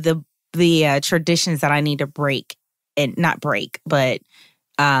some of the traditions that I need to break, and not break, but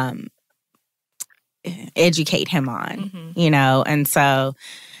educate him on, and so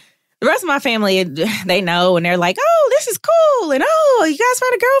the rest of my family, they know, and they're like, oh, this is cool, and oh, you guys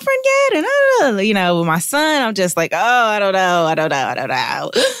found a girlfriend yet? And with my son, I'm just like, oh, I don't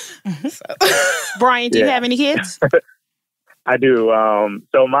know. So. Bryan, do you have any kids? I do.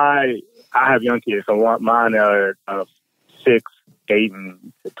 So I have young kids, so mine are 6, 8,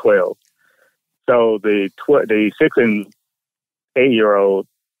 and 12. So the 6 and 8-year-old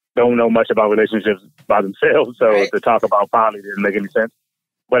don't know much about relationships by themselves. So right. To talk about poly didn't make any sense.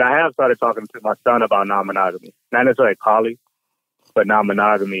 But I have started talking to my son about non-monogamy. Not necessarily poly, but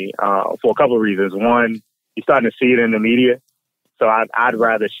non-monogamy for a couple of reasons. One, he's starting to see it in the media. So I'd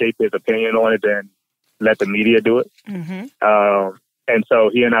rather shape his opinion on it than let the media do it. Mm-hmm. And so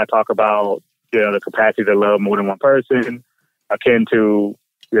he and I talk about the capacity to love more than one person, akin to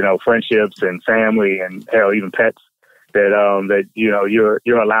friendships and family and hell, even pets. That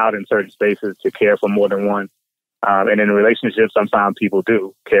you're allowed in certain spaces to care for more than one. And in relationships, sometimes people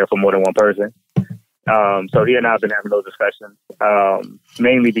do care for more than one person. So he and I have been having those discussions,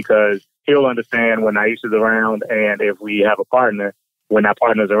 mainly because he'll understand when Aisha's around, and if we have a partner, when that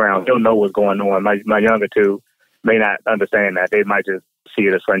partner's around, he'll know what's going on. My younger two may not understand that. They might just see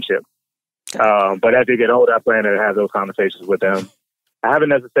it as friendship. But as they get older, I plan to have those conversations with them. haven't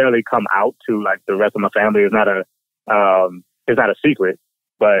necessarily come out to like the rest of my family. It's not a secret,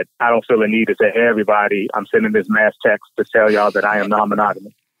 but I don't feel a need to say, hey, everybody, I'm sending this mass text to tell y'all that I am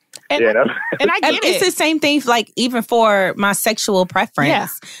non-monogamous. And, you know? and I get it's the same thing, like even for my sexual preference. Yeah.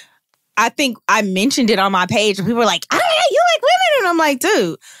 I think I mentioned it on my page and people were like, oh, you like women? And I'm like,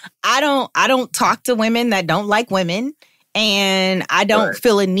 dude, I don't talk to women that don't like women. And I don't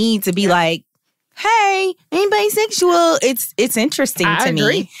feel a need to be like, hey, ain't bisexual. It's interesting to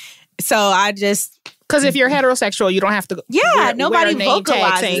agree. me. So I just... Because if you're heterosexual, you don't have to... nobody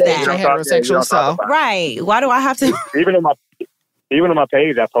vocalizes that. You're heterosexual, so... Right. Why do I have to... Even on my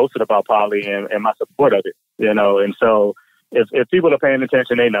page, I posted about poly and my support of it, you know. And so if people are paying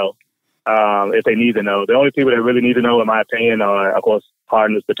attention, they know. If they need to know. The only people that really need to know, in my opinion, are, of course,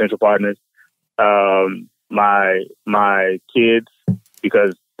 partners, potential partners, my kids,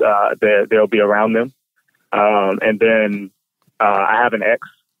 because they'll be around them. And then I have an ex,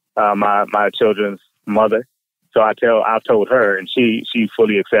 my children's mother. So I've told her, and she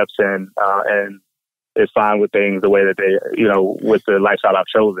fully accepts and is fine with things the way that they, you know, with the lifestyle I've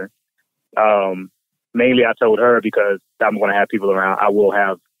chosen. Mainly I told her because I'm going to have people around. I will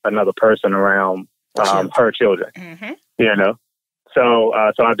have another person around her children, you know? So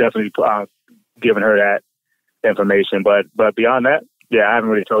I've definitely given her that information. But beyond that, yeah, I haven't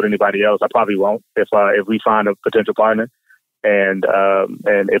really told anybody else. I probably won't if we find a potential partner and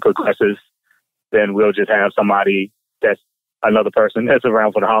it progresses, then we'll just have somebody that's another person that's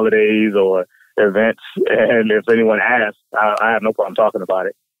around for the holidays or events. And if anyone asks, I have no problem talking about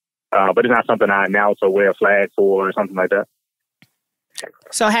it. But it's not something I announce or wear a flag for or something like that.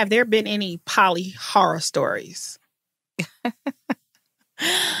 So have there been any poly horror stories?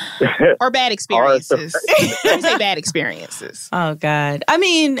 Or bad experiences? Let me say bad experiences. Oh, God. I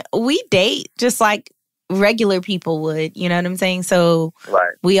mean, we date just like regular people would, you know what I'm saying? So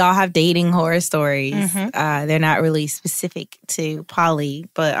we all have dating horror stories. They're not really specific to poly,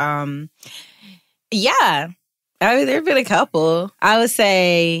 but yeah. I mean, there have been a couple. I would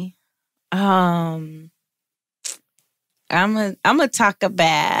say, I'm gonna talk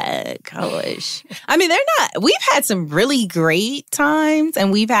about college. I mean, we've had some really great times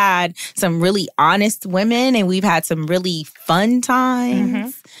and we've had some really honest women and we've had some really fun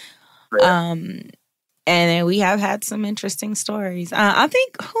times. And then we have had some interesting stories. I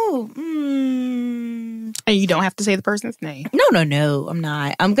think and you don't have to say the person's name. No, I'm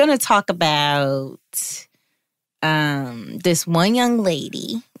not. I'm gonna talk about this one young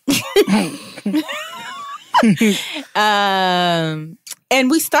lady. And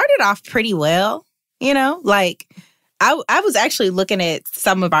we started off pretty well, you know, like I was actually looking at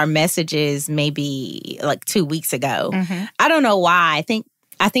some of our messages maybe like 2 weeks ago. I don't know why.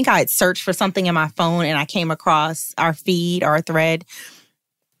 I think I had searched for something in my phone and I came across our feed, our thread.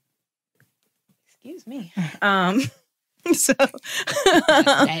 Excuse me. So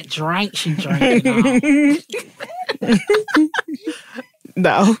that drink she drank.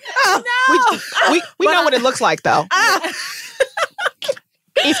 No. We know what it looks like though.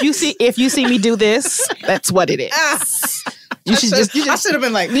 If you see me do this, that's what it is. I should have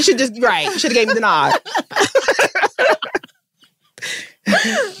been like, you should have gave me the nod.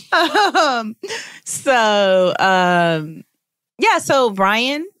 So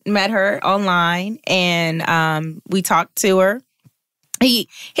Bryan met her online and we talked to her. I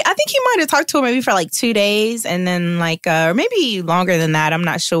think he might have talked to her maybe for like 2 days and then like, or maybe longer than that. I'm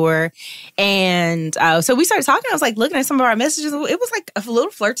not sure. And so we started talking. I was like looking at some of our messages. It was like a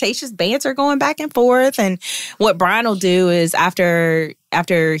little flirtatious banter going back and forth. And what Bryan will do is after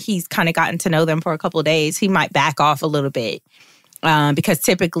he's kind of gotten to know them for a couple of days, he might back off a little bit. Because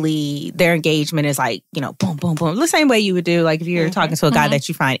typically their engagement is like, you know, boom, boom, boom. The same way you would do, like if you're talking to a guy that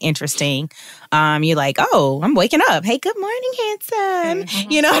you find interesting, you're like, oh, I'm waking up. Hey, good morning,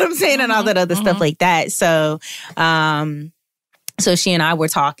 handsome. You know what I'm saying? And all that other stuff like that. So, so she and I were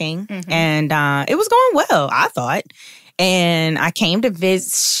talking and it was going well, I thought. And I came to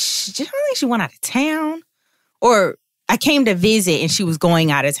visit. I don't think she went out of town or I came to visit and she was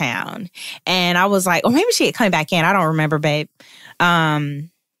going out of town. And I was like, or maybe she had come back in. I don't remember, babe.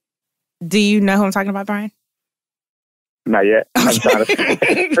 Do you know who I'm talking about, Bryan? Not yet. I'm trying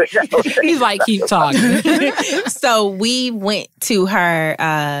to... He's like, keep talking. So we went to her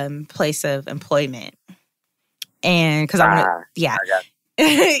place of employment. And because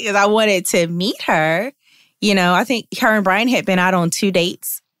because I wanted to meet her. You know, I think her and Bryan had been out on 2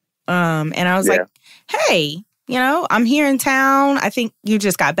 dates. And I was like, hey, you know, I'm here in town. I think you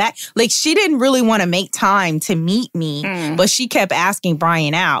just got back. Like, she didn't really want to make time to meet me, but she kept asking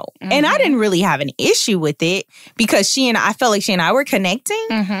Bryan out. And I didn't really have an issue with it because I felt like she and I were connecting.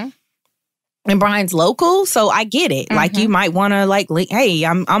 And Bryan's local, so I get it. Like, you might want to, like, hey,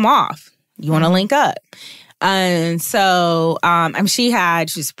 I'm off. You want to link up? And so,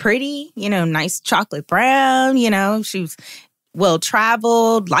 she's pretty, you know, nice chocolate brown, you know, she was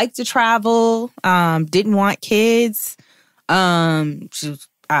well-traveled, liked to travel, didn't want kids. She was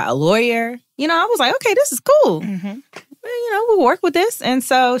a lawyer. You know, I was like, okay, this is cool. You know, we'll work with this. And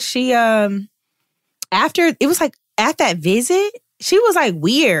so she, after, it was like, at that visit, she was like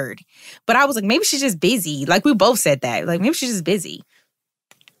weird. But I was like, maybe she's just busy. Like, we both said that. Like, maybe she's just busy.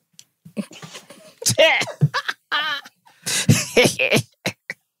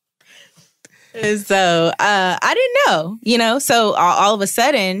 And so I didn't know, you know. So all of a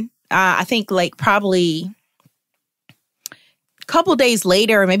sudden, I think like probably a couple days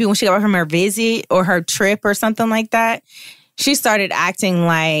later, or maybe when she got back from her visit or her trip or something like that, she started acting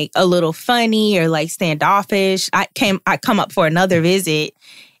like a little funny or like standoffish. I come up for another visit,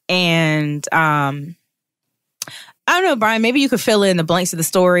 and I don't know, Bryan, maybe you could fill in the blanks of the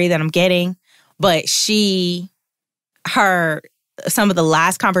story that I'm getting, but some of the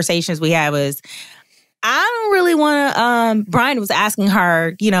last conversations we had was, I don't really want to, Bryan was asking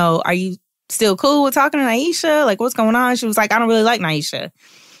her, you know, are you still cool with talking to Niassa? Like, what's going on? She was like, I don't really like Niassa.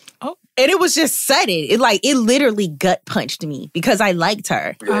 Oh. And it was just sudden. It literally gut punched me because I liked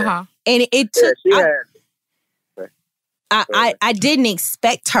her. Uh-huh. And it took... I didn't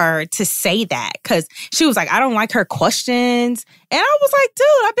expect her to say that because she was like, I don't like her questions. And I was like, dude,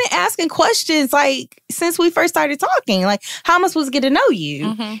 I've been asking questions like since we first started talking. Like, how am I supposed to get to know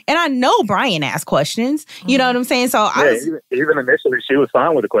you? And I know Bryan asked questions. You know what I'm saying? So even initially, she was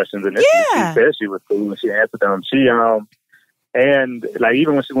fine with the questions. Initially, she said she was cool and she answered them. She and like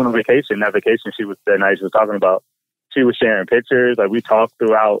even when she went on vacation, that vacation that night she was talking about, she was sharing pictures. Like, we talked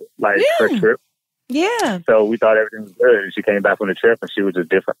throughout like her trip. Yeah. So we thought everything was good. She came back from the trip and she was just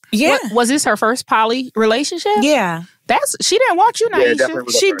different. Yeah. Was this her first poly relationship? Yeah. She didn't want you, Niassa.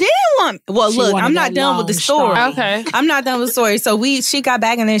 She didn't want. Well, look, I'm not done with the story. Okay. I'm not done with the story. So she got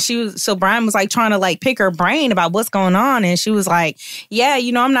back and then Bryan was like trying to like pick her brain about what's going on. And she was like, yeah,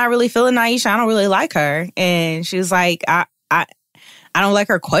 you know, I'm not really feeling Niassa. I don't really like her. And she was like, I don't like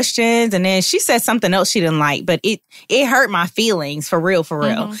her questions. And then she said something else she didn't like, but it hurt my feelings for real.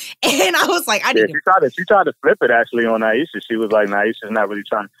 And I was like, she tried to flip it actually on Niassa. She was like, Niassa's not really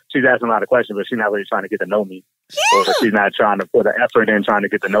trying. She's asking a lot of questions, but she's not really trying to get to know me. Yeah. Or she's not trying to put an effort in trying to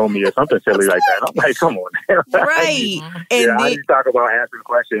get to know me or something silly like that. I'm like, come on. Right. And how do you talk about asking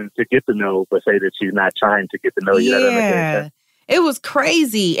questions to get to know, but say that she's not trying to get to know you? Yeah. It was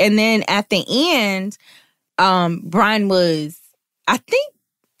crazy. And then at the end, Bryan was, I think,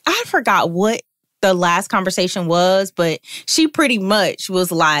 I forgot what the last conversation was, but she pretty much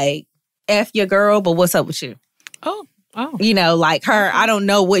was like, F your girl, but what's up with you? Oh. You know, like her, I don't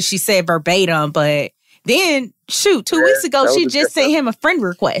know what she said verbatim, but then, 2 weeks ago, she just sent him a friend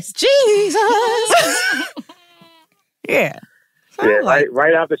request. Jesus! Yeah. So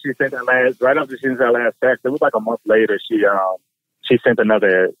right after she sent that last text, it was like a month later, she sent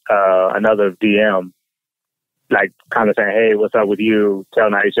another DM, like kind of saying, hey, what's up with you? Tell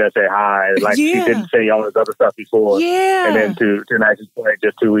Niassa I say hi. Like, she didn't say all this other stuff before. Yeah. And then to Niassa's point,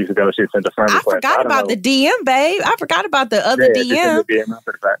 just 2 weeks ago, she sent a friend request. I forgot about the DM, babe. I forgot about the other DM. She sent the DM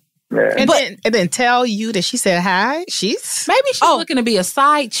after the fact. Yeah. And then tell you that she said hi. Maybe she's looking to be a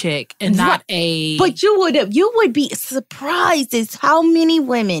side chick and not a. But you would be surprised as how many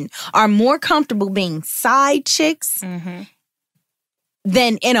women are more comfortable being side chicks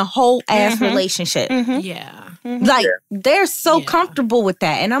than in a whole ass relationship. Yeah. Like, they're so comfortable with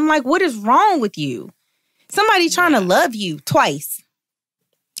that. And I'm like, what is wrong with you? Somebody trying to love you twice.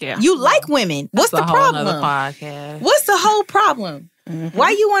 Yeah. You like women. What's the problem? What's the whole problem?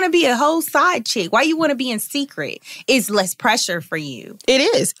 Why you want to be a whole side chick? Why you want to be in secret? It's less pressure for you. It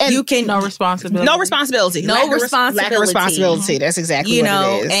is. And you can no responsibility. No responsibility. Lack of responsibility. That's exactly what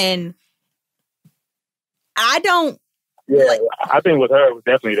it is. And I don't. Yeah, I think with her it was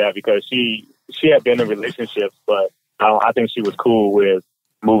definitely that because she had been in relationships, but I think she was cool with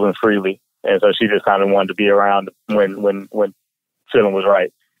moving freely, and so she just kind of wanted to be around when feeling was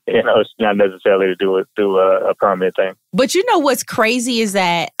right. You know, it's not necessarily to do a permanent thing. But you know what's crazy is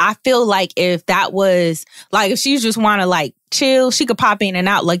that I feel like if that was like if she just want to like chill, she could pop in and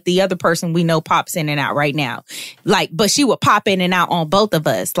out like the other person we know pops in and out right now. Like, but she would pop in and out on both of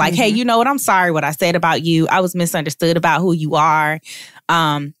us. Like, hey, you know what? I'm sorry what I said about you. I was misunderstood about who you are.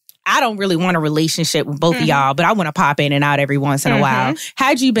 I don't really want a relationship with both of y'all, but I want to pop in and out every once in a while.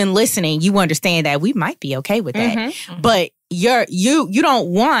 Had you been listening, you understand that we might be okay with that. But you don't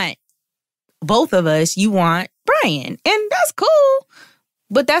want both of us. You want Bryan, and that's cool.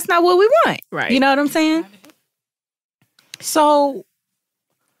 But that's not what we want. Right. You know what I'm saying? So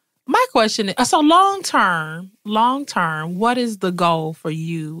my question is, so long term, what is the goal for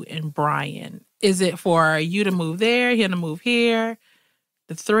you and Bryan? Is it for you to move there, him to move here,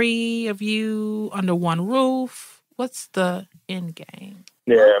 the three of you under one roof? What's the end game?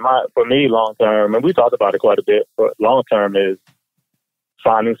 Yeah, for me, long term, and we talked about it quite a bit, but long term is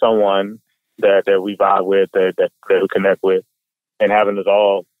finding someone that we vibe with, that we connect with, and having us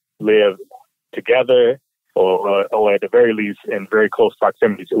all live together or at the very least in very close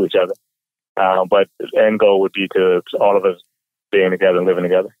proximity to each other. But the end goal would be to all of us being together and living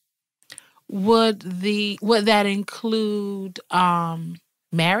together. Would that include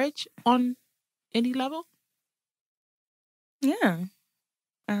marriage on any level? Yeah.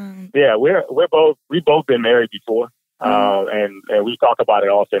 Yeah, we've both been married before, and we talk about it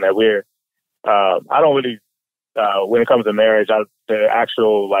often that we're. I don't really when it comes to marriage, the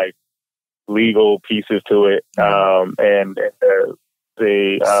actual like legal pieces to it, and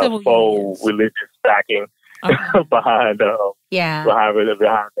the full religious backing behind it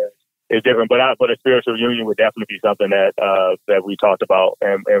is different. But a spiritual union would definitely be something that we talked about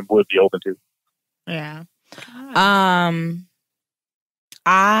and would be open to. Yeah.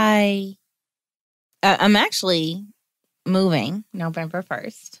 I'm actually moving November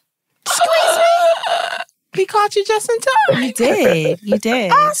 1st. We caught you just in time. You did.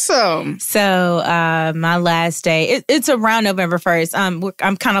 Awesome. So my last day, it's around November 1st.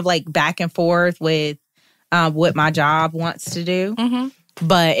 I'm kind of like back and forth with what my job wants to do.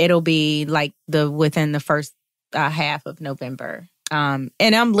 But it'll be like within the first half of November. And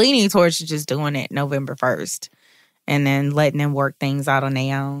I'm leaning towards just doing it November 1st and then letting them work things out on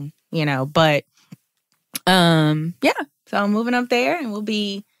their own, you know. But yeah, so I'm moving up there and we'll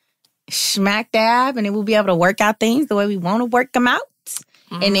be smack dab and then we'll be able to work out things the way we want to work them out.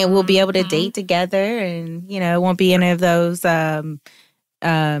 And then we'll be able to date together and, you know, it won't be any of those, it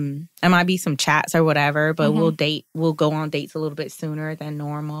might be some chats or whatever, but we'll go on dates a little bit sooner than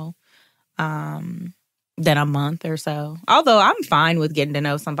normal, than a month or so. Although I'm fine with getting to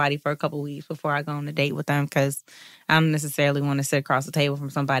know somebody for a couple weeks before I go on a date with them because I don't necessarily want to sit across the table from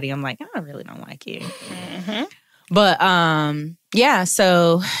somebody I'm like, I really don't like you. But, yeah,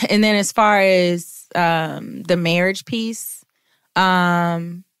 so, and then as far as the marriage piece,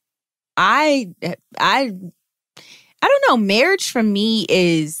 I don't know. Marriage for me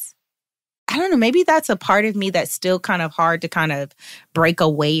is, I don't know, maybe that's a part of me that's still kind of hard to kind of break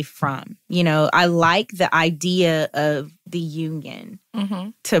away from. You know, I like the idea of the union,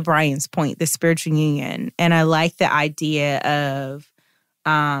 to Bryan's point, the spiritual union. And I like the idea of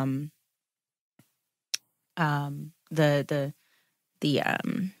the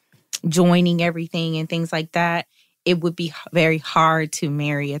joining everything and things like that. It would be very hard to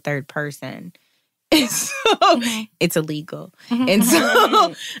marry a third person. And so it's illegal. And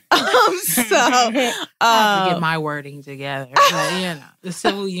so, I have to get my wording together. But, you know, the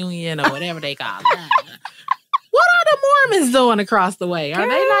civil union or whatever they call it. What are the Mormons doing across the way? Are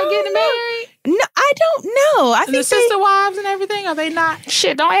they not getting married? No, I don't know. I think the sister wives and everything, are they not?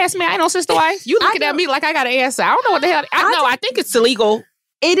 Shit, don't ask me. I ain't no sister wife. You looking at me like I got an answer. I don't know what the hell. I think it's illegal.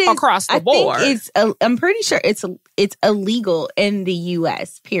 It is across the board. I'm pretty sure it's illegal in the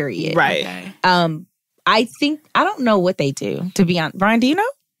U.S. Period. Right. Okay. I think I don't know what they do. To be honest, Bryan, do you know?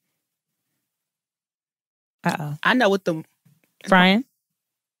 I know what the Bryan.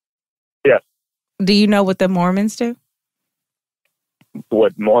 Yeah. Do you know what the Mormons do?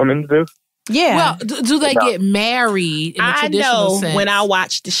 What Mormons do? Yeah. Well, do they get married in the traditional sense? When I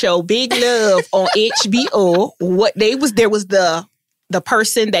watched the show Big Love on HBO, there was the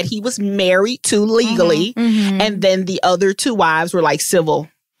person that he was married to legally, and then the other two wives were like civil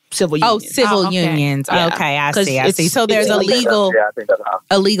unions. Oh, civil unions. Yeah. Okay, I see. So there's a legal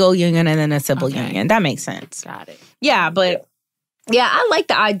union and then a civil union. That makes sense. Got it. Yeah, but yeah, I like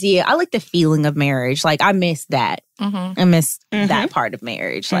the idea. I like the feeling of marriage. Like I miss that. I miss that part of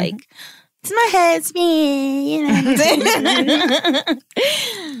marriage. Like it's my husband, you know what I'm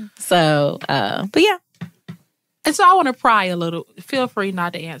saying? So, but yeah. And so I want to pry a little. Feel free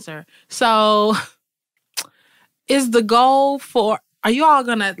not to answer. So is the goal are you all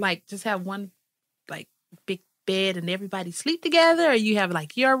going to like just have one like big bed and everybody sleep together? Or you have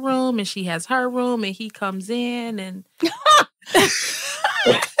like your room and she has her room and he comes in and...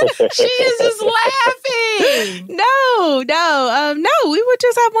 She is just laughing. thing. No. We would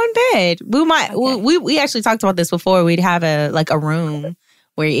just have one bed. We might. Okay. We actually talked about this before. We'd have a room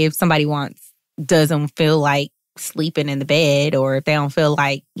where if somebody doesn't feel like sleeping in the bed, or if they don't feel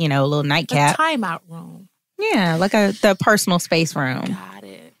like a little nightcap, a timeout room. Yeah, like the personal space room. Got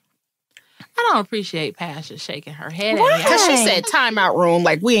it. I don't appreciate Pasha shaking her head at me. Because she said timeout room,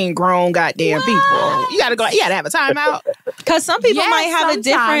 like we ain't grown goddamn people. You gotta have a timeout. Because some people might have a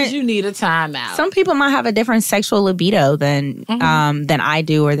different. You need a timeout. Some people might have a different sexual libido than I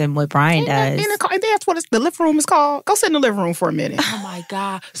do, or than what Bryan does. And that's what the living room is called. Go sit in the living room for a minute. Oh my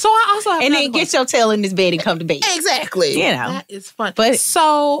God! So I also have and then get your tail in this bed and come to bed. Exactly. That is fun. But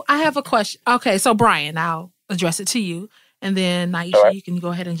so I have a question. Okay, so Bryan, I'll address it to you. And then, Niassa, you can go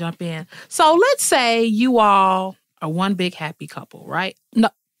ahead and jump in. So let's say you all are one big happy couple, right? No,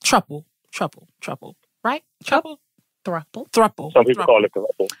 throuple, right? Throuple? Throuple. Some people call it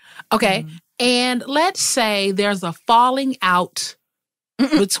throuple. Okay. Mm-hmm. And let's say there's a falling out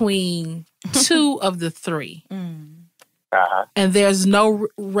between two of the three. Uh-huh. And there's no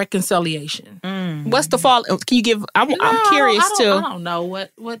reconciliation. What's the fall? Can you give? I'm curious too. I don't know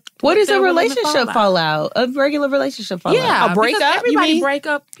what is a relationship fallout? A regular relationship fallout? Yeah, a breakup. Everybody break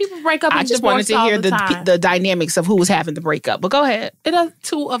up. People break up. I just wanted to hear the dynamics of who was having the breakup. But go ahead. It is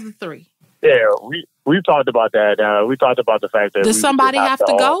two of the three. Yeah, we've talked about that. We talked about the fact that does somebody have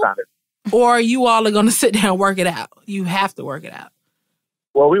to go, or you all are going to sit down and work it out? You have to work it out.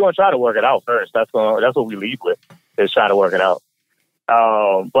 Well, we want to try to work it out first. That's what we lead with. Is try to work it out.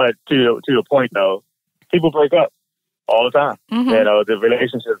 But to the point though, people break up all the time. Mm-hmm. The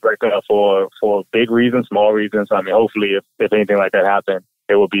relationships break up for big reasons, small reasons. I mean, hopefully if anything like that happened,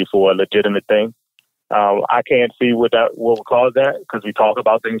 it would be for a legitimate thing. I can't see what would cause that, because we talk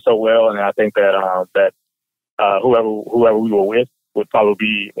about things so well, and I think that whoever we were with would probably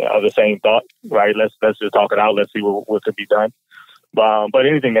be of the same thought, right? Let's just talk it out. Let's see what could be done. But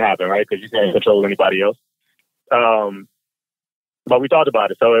anything can happen, right? Because you can't control anybody else. But we thought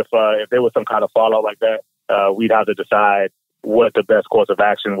about it. So if there was some kind of fallout like that, we'd have to decide what the best course of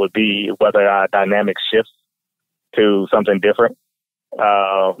action would be, whether our dynamic shifts to something different,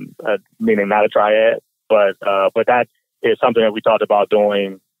 meaning not a triad. But that is something that we talked about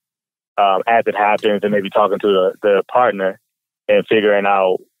doing as it happens, and maybe talking to the partner and figuring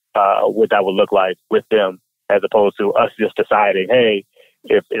out what that would look like with them, as opposed to us just deciding, hey,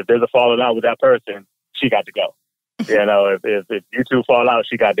 if there's a falling out with that person, she got to go. If you two fall out,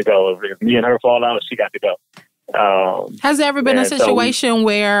 she got to go. If me and her fall out, she got to go. Has there ever been a situation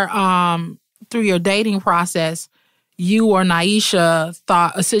where, through your dating process, you or Niassa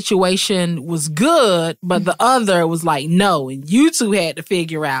thought a situation was good, but the other was like, no, and you two had to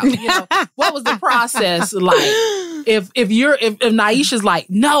figure out, what was the process like? If Niassa's like,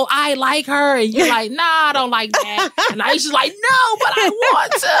 no, I like her, and you're like, nah, I don't like that, and Niassa's like, no, but I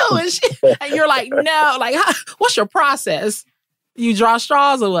want to, and you're like, no, like, what's your process? You draw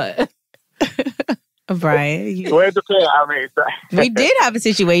straws or what? Bryan, well, it depends. I mean, we did have a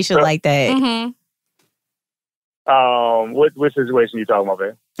situation like that. Mm-hmm. What situation are you talking about,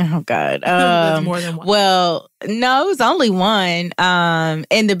 man? Oh God. There's more than one. Well, no, it was only one.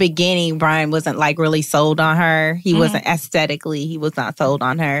 In the beginning, Bryan wasn't like really sold on her. He wasn't aesthetically, he was not sold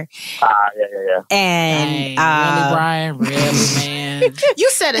on her. Yeah. And really, Bryan? Really, man? You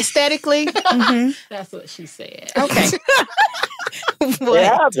said aesthetically? That's what she said. Okay. It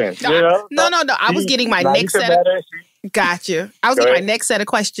happens. No. I was getting my next set of... Gotcha. I was getting my next set of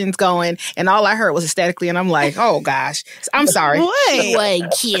questions going, and all I heard was aesthetically, and I'm like, oh gosh, I'm sorry. She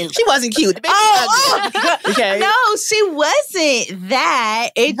wasn't cute. She wasn't cute. The bitch was ugly. Okay. No, she wasn't that.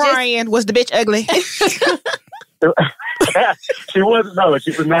 Bryan, was the bitch ugly? She wasn't. No,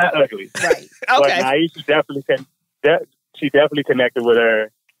 she was not ugly. Right. Okay. But she definitely connected with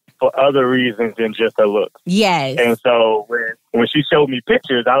her for other reasons than just her looks. Yes. And so when she showed me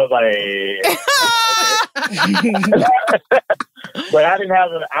pictures, I was like, but I didn't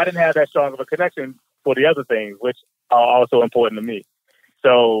have that strong of a connection for the other things, which are also important to me.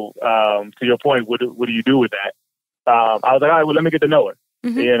 So to your point, what do you do with that? I was like, all right, well, let me get to know her.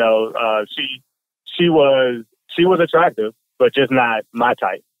 Mm-hmm. She was attractive, but just not my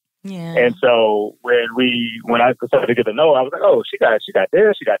type. Yeah. And so when I started to get to know her, I was like, oh, she got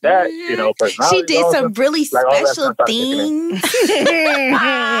this, she got that, personality. She did some really special things.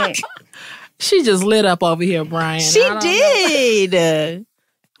 She just lit up over here, Bryan. She did.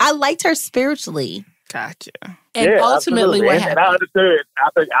 I liked her spiritually. Gotcha. And ultimately, what happened? And I understood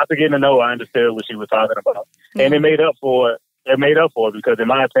after getting to know her, I understood what she was talking about, and it made up for it because, in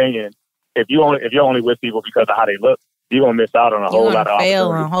my opinion, if you're only with people because of how they look, you're gonna miss out on a whole lot of fail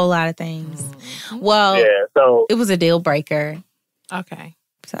on a opportunities. whole lot of things. Well, Yeah, so it was a deal breaker. Okay.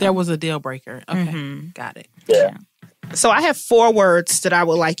 So. There was a deal breaker. Okay. Mhm. Got it. yeah. So I have 4 words that I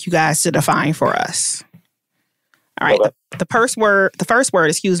would like you guys to define for us. All right. Okay. The first word,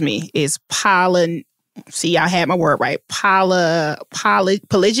 is See, I had my word right. Polygyny.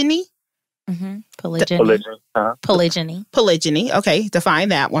 Polygyny. Polygyny. Polygyny. Polygyny. Okay, define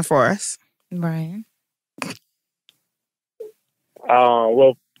that one for us. Right.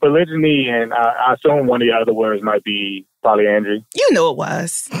 Well, polygyny, and I assume one of the other words might be polyandry. You knew it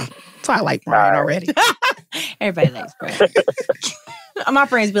was. So I like Bryan already. Everybody likes Bryan. My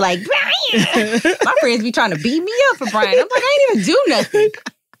friends be like, Bryan. My friends be trying to beat me up for Bryan. I'm like, I ain't even do nothing.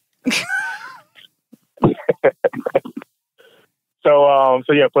 So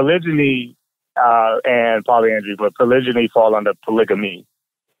yeah, polygyny and polyandry, but polygyny fall under polygamy.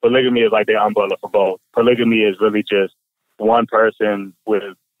 Polygamy is like the umbrella for both. Polygamy is really just one person with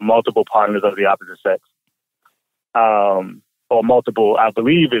multiple partners of the opposite sex. Or multiple, I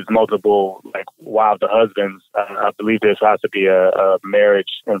believe it's multiple, like wives or husbands. I believe there has to be a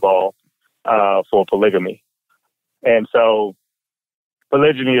marriage involved for polygamy. And so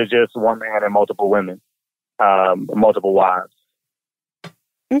polygyny is just one man and multiple women, multiple wives.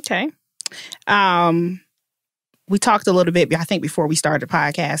 Okay. We talked a little bit, I think, before we started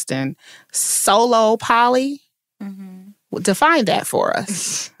podcasting. Solo poly. Define that for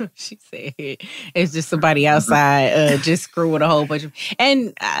us. She said it's just somebody outside just screwing a whole bunch of...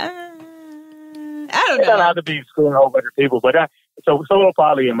 And I don't It doesn't know. have to be screwing a whole bunch of people, but so solo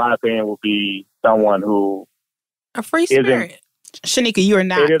poly, in my opinion, will be someone who A free spirit. Sheneka, you are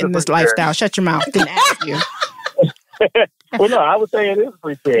not It is a in this free spirit. lifestyle. Shut your mouth. Didn't ask you. Well, no, I would say it is a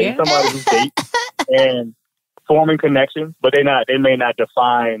free spirit. Yeah. Somebody who dates and forming connections, but they may not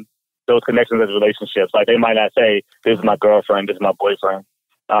define those connections as relationships. Like they might not say, "This is my girlfriend, this is my boyfriend,"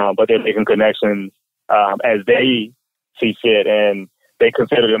 but they're making connections as they see fit, and they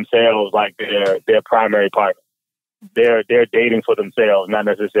consider themselves like their primary partner. They're dating for themselves, not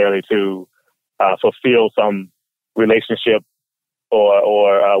necessarily to fulfill some relationship or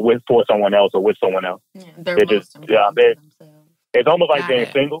for someone else or with someone else. Yeah, They're just it's almost like Got being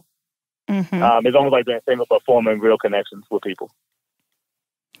it. single. Mhm. It's almost like being single, but forming real connections with people.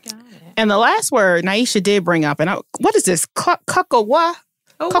 Got it. And the last word Naisha did bring up, and what is this? Cuckold?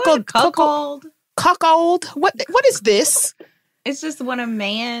 Cuckold. Cuckold? What is this? It's just when a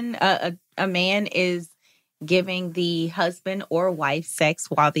man is giving the husband or wife sex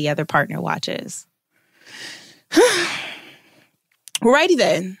while the other partner watches. Righty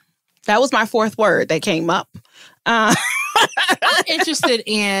then. That was my 4th word that came up. I'm interested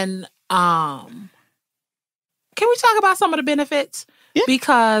in can we talk about some of the benefits? Yeah.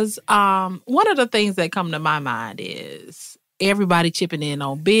 Because one of the things that come to my mind is everybody chipping in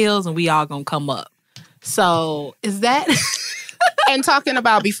on bills and we all gonna come up. So is that And talking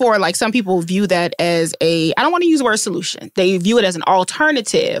about before, like some people view that as I don't want to use the word solution. They view it as an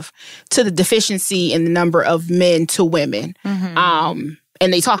alternative to the deficiency in the number of men to women.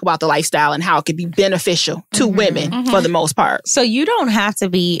 And they talk about the lifestyle and how it could be beneficial to women for the most part. So you don't have to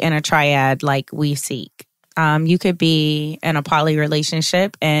be in a triad like we seek. You could be in a poly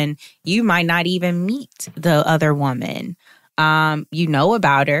relationship and you might not even meet the other woman. You know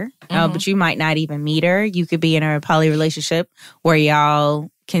about her, but you might not even meet her. You could be in a poly relationship where y'all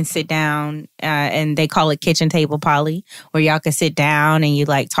can sit down and they call it kitchen table poly, where y'all can sit down and you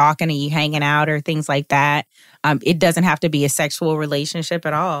like talking and you hanging out or things like that. It doesn't have to be a sexual relationship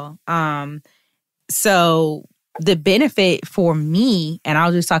at all. So the benefit for me, and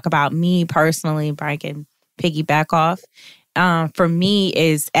I'll just talk about me personally, Bryan can piggyback off. For me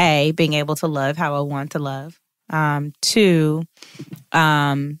is being able to love how I want to love. 2,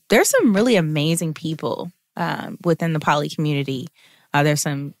 there's some really amazing people within the poly community. There's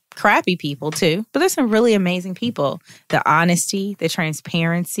some crappy people too, but there's some really amazing people. The honesty, the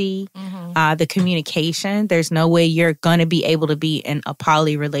transparency, the communication. There's no way you're going to be able to be in a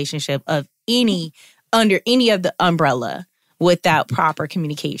poly relationship under any of the umbrella without proper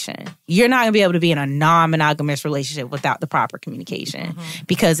communication. You're not going to be able to be in a non-monogamous relationship without the proper communication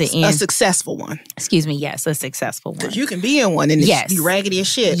because it ends... A successful one. Excuse me, yes, a successful one. Because you can be in one and Yes. be raggedy as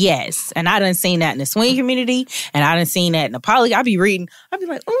shit. Yes, and I done seen that in the swing community, and I done seen that in the poly. I be reading, I be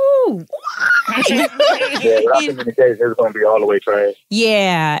like, ooh, why? Yeah, without communication, it's going to be all the way trash.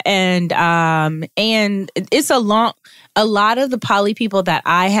 Yeah, and it's a lot of the poly people that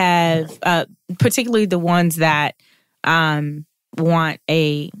I have, particularly the ones that want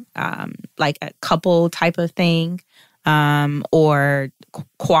a like a couple type of thing, or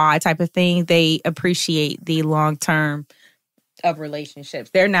quad type of thing, they appreciate the long term of relationships.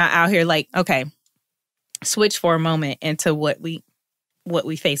 They're not out here like, okay, switch for a moment into what we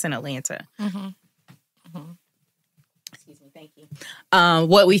face in Atlanta. Excuse me, thank you.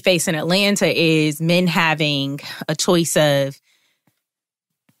 What we face in Atlanta is men having a choice of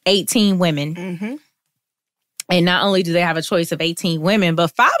 18 women. And not only do they have a choice of 18 women,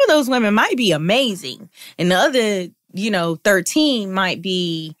 but 5 of those women might be amazing. And the other, 13 might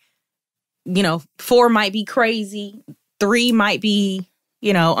be, 4 might be crazy. 3 might be,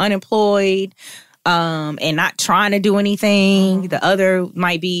 unemployed, and not trying to do anything. The other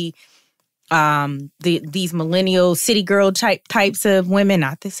might be these millennial city girl types of women.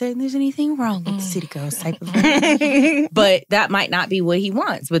 Not to say there's anything wrong with the city girls type of women, but that might not be what he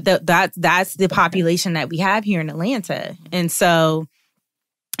wants. But that's the population that we have here in Atlanta, and so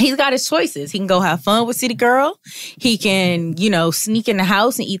he's got his choices. He can go have fun with city girl. He can, sneak in the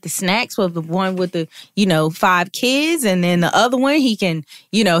house and eat the snacks with the one with the, 5 kids. And then the other one, he can,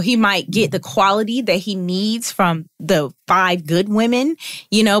 he might get the quality that he needs from the 5 good women,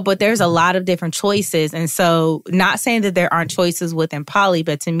 but there's a lot of different choices. And so not saying that there aren't choices within poly,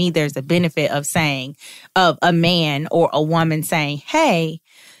 but to me, there's a benefit of a man or a woman saying, hey,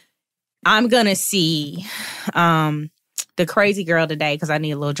 I'm going to see, the crazy girl today because I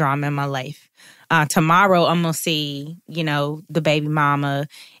need a little drama in my life. Tomorrow I'm going to see, the baby mama.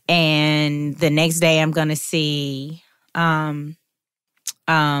 And the next day I'm going to see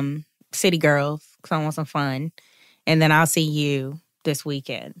city girls because I want some fun. And then I'll see you this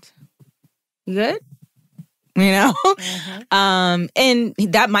weekend. You good? And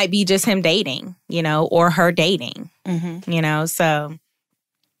that might be just him dating, or her dating, so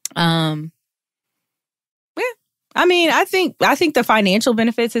I mean, I think the financial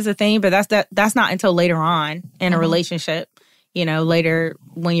benefits is a thing, but that's not until later on in a relationship, later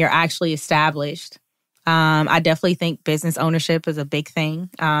when you're actually established. I definitely think business ownership is a big thing.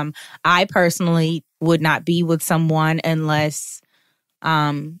 I personally would not be with someone unless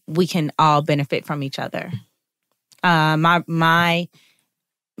we can all benefit from each other. My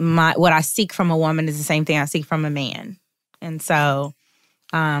what I seek from a woman is the same thing I seek from a man. And so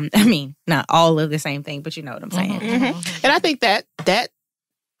I mean, not all of the same thing, but you know what I'm saying. And I think that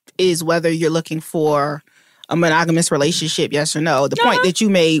is whether you're looking for a monogamous relationship, yes or no. The point that you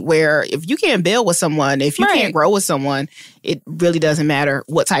made where if you can't build with someone, if you can't grow with someone, it really doesn't matter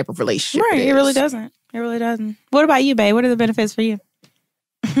what type of relationship it is. It really doesn't. It really doesn't. What about you, babe? What are the benefits for you?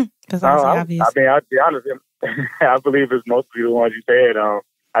 Because obvious. I mean, I'll be honest. I believe it's mostly the ones you said.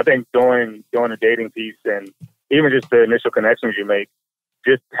 I think doing the dating piece and even just the initial connections you make,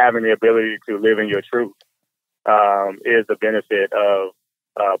 just having the ability to live in your truth is the benefit of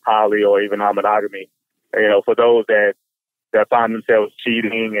poly or even non-monogamy. For those that find themselves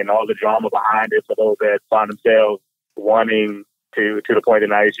cheating and all the drama behind it, for those that find themselves wanting to the point that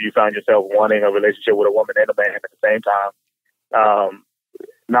now you find yourself wanting a relationship with a woman and a man at the same time,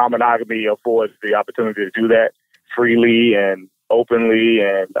 non-monogamy affords the opportunity to do that freely and openly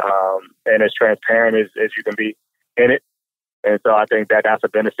and as transparent as you can be in it. And so I think that's a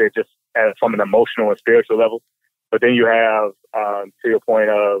benefit just from an emotional and spiritual level. But then you have, to your point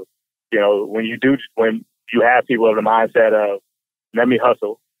of, when you have people of the mindset of, let me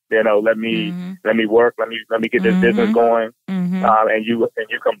hustle, let me work, let me get this business going, and you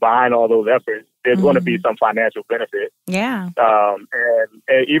combine all those efforts, there's going to be some financial benefit. Yeah.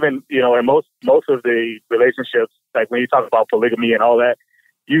 And even in most of the relationships, like when you talk about polygamy and all that,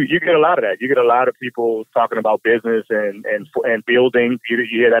 you get a lot of that. You get a lot of people talking about business and building. You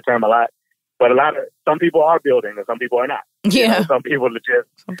hear that term a lot. But some people are building and some people are not. Yeah. Some people are just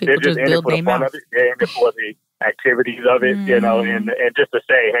in it for the fun of it. They're in it for the activities of it, and just to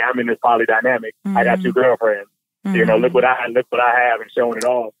say, hey, I'm in this poly dynamic. I got 2 girlfriends. Look what I have and showing it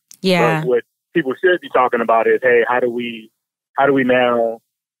all. Yeah. But what people should be talking about is, hey, how do we now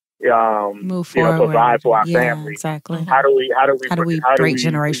move forward, provide for our family? Exactly. How do we break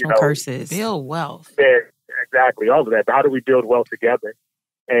generational curses? Build wealth. Yeah, exactly, all of that. But how do we build wealth together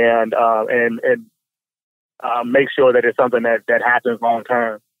and make sure that it's something that happens long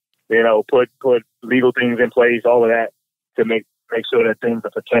term? Put legal things in place, all of that to make sure that things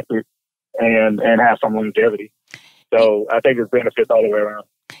are protected and have some longevity. So I think it's benefits all the way around.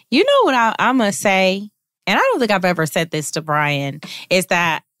 You know what I'm gonna say, and I don't think I've ever said this to Bryan, is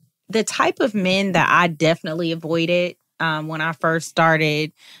that the type of men that I definitely avoided when I first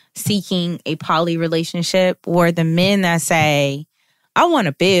started seeking a poly relationship were the men that say, I want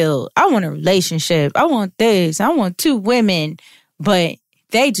to build, I want a relationship, I want this, I want 2 women, but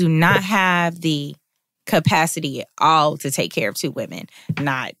they do not have the capacity at all to take care of two women.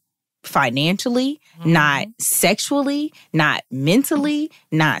 Not financially, not sexually, not mentally,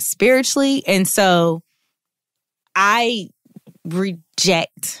 not spiritually. And so I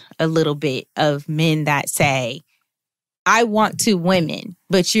reject a little bit of men that say, I want two women,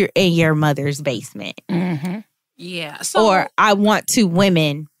 but you're in your mother's basement. Yeah. Or I want two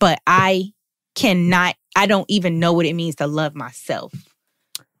women, but I don't even know what it means to love myself.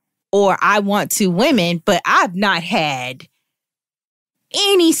 Or I want two women, but I've not had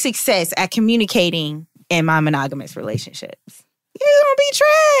any success at communicating in my monogamous relationships. You're gonna be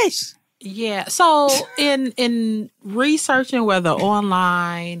trash. Yeah. So in researching, whether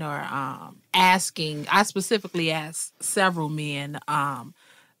online or asking, I specifically asked several men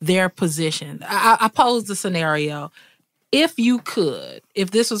their position. I posed the scenario: if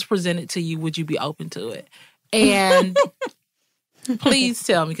this was presented to you, would you be open to it? And please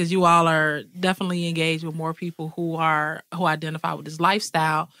tell me, because you all are definitely engaged with more people who identify with this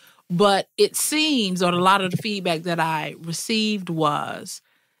lifestyle. But it seems, or a lot of the feedback that I received was,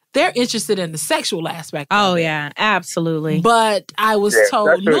 they're interested in the sexual aspect of it. Oh, yeah, absolutely. But I was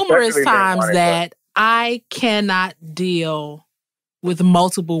told numerous times that I cannot deal with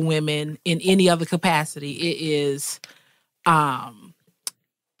multiple women in any other capacity. It is a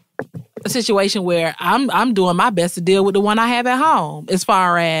situation where I'm doing my best to deal with the one I have at home, as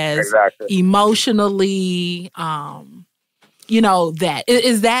far as emotionally, that.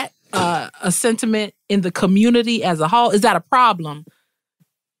 Is that a sentiment in the community as a whole? Is that a problem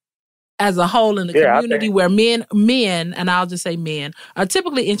as a whole in the community, where men, and I'll just say men, are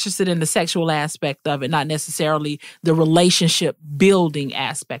typically interested in the sexual aspect of it, not necessarily the relationship building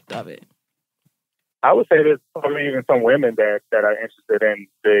aspect of it? I would say there's probably even some women that are interested in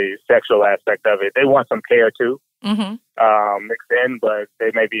the sexual aspect of it. They want some care too, mixed in, but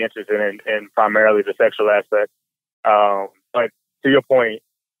they may be interested in primarily the sexual aspect. But to your point,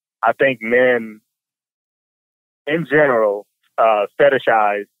 I think men in general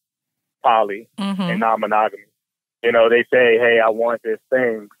fetishize poly and non-monogamy. They say, hey, I want this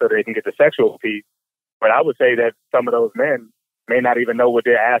thing so they can get the sexual piece. But I would say that some of those men may not even know what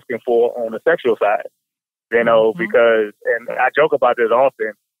they're asking for on the sexual side, because, and I joke about this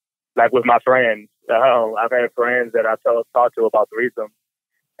often, like with my friends. I've had friends that I talk to about threesome,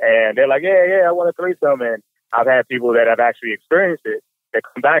 and they're like, yeah, I want a threesome. And I've had people that have actually experienced it that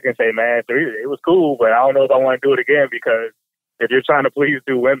come back and say, man, it was cool, but I don't know if I want to do it again, because if you're trying to please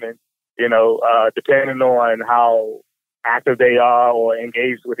two women, depending on how active they are or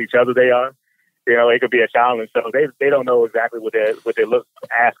engaged with each other they are, it could be a challenge. So they don't know exactly what they look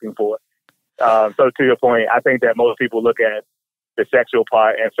asking for. So to your point, I think that most people look at the sexual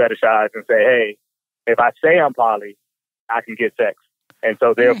part and fetishize and say, hey, if I say I'm poly, I can get sex. And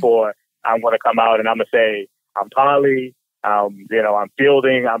so therefore I'm going to come out and I'm going to say I'm poly, I'm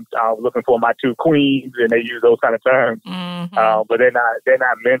fielding, I'm looking for my two queens, and they use those kind of terms. But they're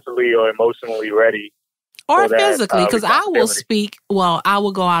not mentally or emotionally ready. Or physically, because I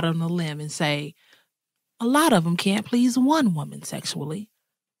will go out on a limb and say a lot of them can't please one woman sexually,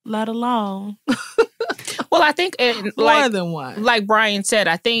 let alone well, I think more than one. Like Bryan said,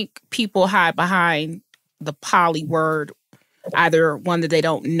 I think people hide behind the poly word. Either one, that they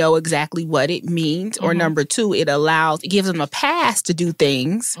don't know exactly what it means, or number two, it gives them a pass to do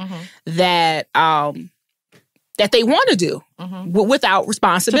things that they want to do without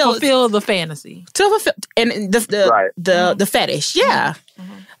responsibility, to fulfill the fantasy, and the fetish,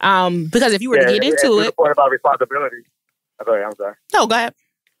 because if you were to get into it, the point about responsibility. Okay, I'm sorry. No, go ahead.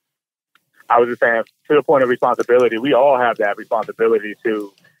 I was just saying, to the point of responsibility, we all have that responsibility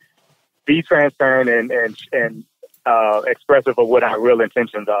to be transparent and expressive of what our real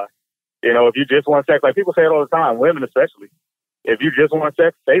intentions are. If you just want sex, like people say it all the time, women especially. If you just want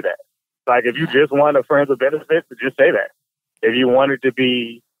sex, say that. Like if you just want a friends with benefits, just say that. If you wanted to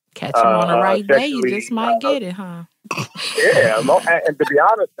be catch them on the right day, you just might get it, huh? Yeah, and to be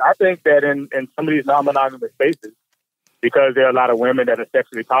honest, I think that in some of these non-monogamous spaces, because there are a lot of women that are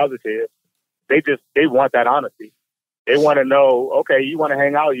sexually positive, they want that honesty. They want to know, okay, you want to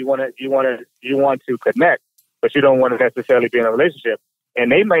hang out, you want to connect, but you don't want to necessarily be in a relationship.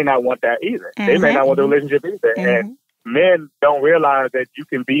 And they may not want that either. They may not want the relationship either. And men don't realize that you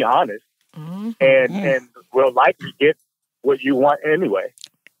can be honest and will likely get what you want anyway.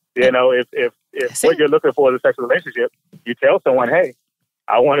 If what you're looking for is a sexual relationship, you tell someone, hey,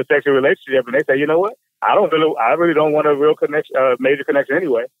 I want a sexual relationship, and they say, you know what? I really don't want a real connection, major connection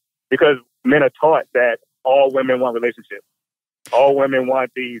anyway, because men are taught that all women want relationships. All women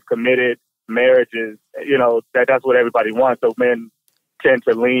want these committed marriages, that's what everybody wants. So men tend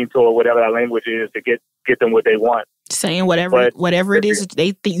to lean toward whatever that language is to get get them what they want. Saying whatever it is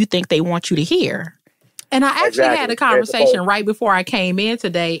you think they want you to hear. And I actually had a conversation right before I came in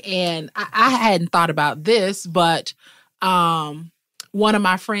today, and I hadn't thought about this, but one of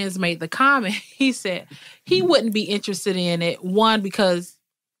my friends made the comment. He said he wouldn't be interested in it, one, because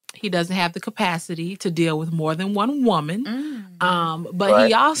he doesn't have the capacity to deal with more than one woman. But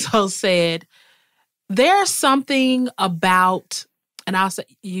he also said there's something about, and I'll say,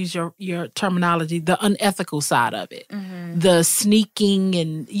 use your terminology, the unethical side of it. The sneaking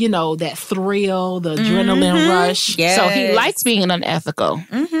and, that thrill, the adrenaline rush. Yes. So he likes being unethical.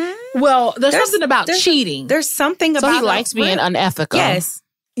 Well, there's something about cheating. There's something about... So he likes being unethical.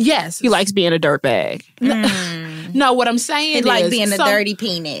 Yes. He likes being a dirtbag. No, what I'm saying is... He likes being a dirty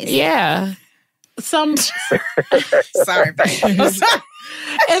penis. Yeah. Sorry.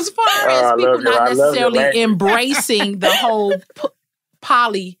 As far as people not necessarily embracing the whole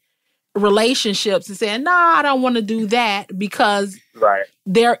poly relationships and saying, no, I don't want to do that, because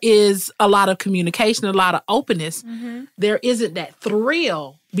there is a lot of communication, a lot of openness. There isn't that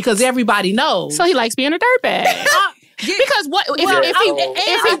thrill because everybody knows. So he likes being a dirtbag. Because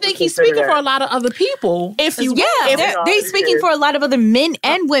I think he's speaking for a lot of other people. They're speaking for a lot of other men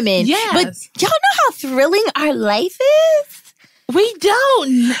and women. Yes. But y'all know how thrilling our life is? We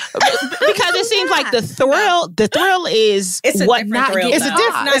don't. Because it seems like the thrill is it's what not thrill.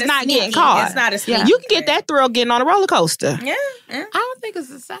 It's not getting caught. It's not a sneak. You can get that thrill getting on a roller coaster. Yeah. I don't think it's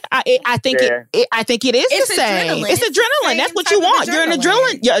the same. I think it is the same. Adrenaline. It's adrenaline. That's what you want. You're an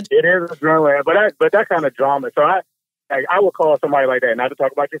adrenaline. It is adrenaline, but that kind of drama. So I would call somebody like that, not to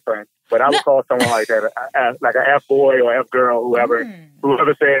talk about your friend, but I would call someone like that, like an F boy or F girl, whoever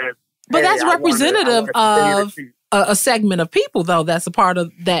says. But that's representative of a segment of people, though. That's a part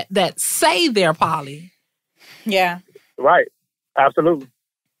of that say they're poly. Yeah. Right. Absolutely.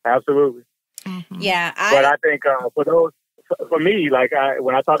 Yeah. But I think for me, like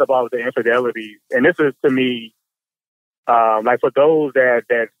when I talk about the infidelity, and this is to me, like for those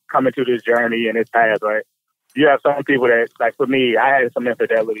that come into this journey and this path, right? You have some people that, like for me, I had some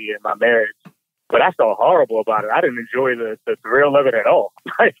infidelity in my marriage, but I felt horrible about it. I didn't enjoy the thrill of it at all.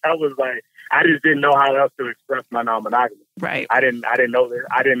 Like I was like, I just didn't know how else to express my non-monogamy. Right. I didn't know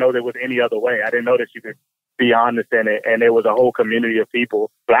there was any other way. I didn't know that you could be honest in it. And there was a whole community of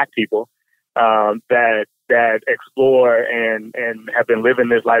people, Black people, that explore and have been living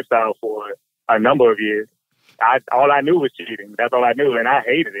this lifestyle for a number of years. All I knew was cheating. That's all I knew, and I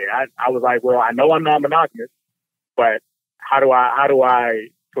hated it. I was like, well, I know I'm non-monogamous, but how do I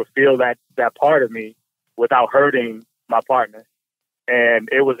fulfill that part of me without hurting my partner? And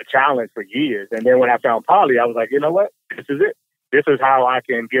it was a challenge for years. And then when I found poly, I was like, you know what? This is it. This is how I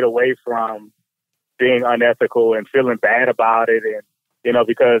can get away from being unethical and feeling bad about it. And,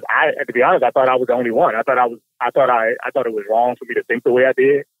 because to be honest, I thought I was the only one. I thought it was wrong for me to think the way I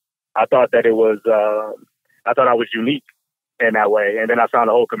did. I thought that it was, I thought I was unique in that way. And then I found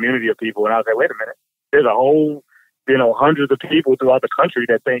a whole community of people, and I was like, wait a minute. There's a whole, hundreds of people throughout the country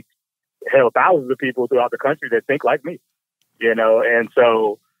that think, thousands of people throughout the country that think like me, And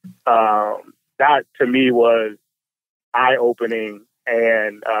so that to me was eye-opening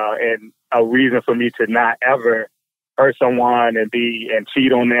and a reason for me to not ever hurt someone and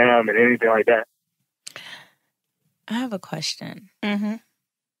cheat on them and anything like that. I have a question. Mm-hmm.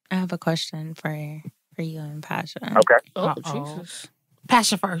 I have a question for you and Pasha. Okay. Oh, Jesus.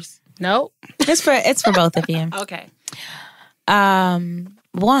 Pasha first. Nope. It's for both of you. Okay.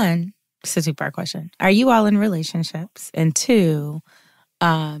 One, it's a two-part question. Are you all in relationships? And two,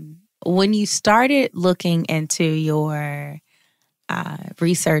 when you started looking into your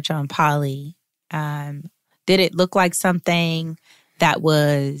research on poly, did it look like something that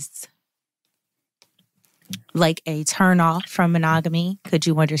was like a turn-off from monogamy? Could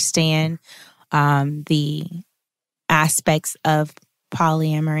you understand the aspects of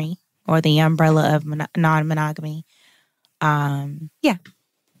polyamory or the umbrella of non-monogamy? Yeah.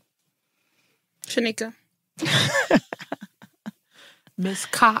 Sheneka. Miss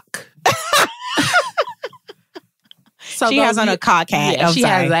Cock. So she has on a cock hat. Yeah, she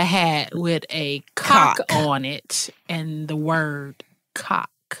has a hat with a cock on it and the word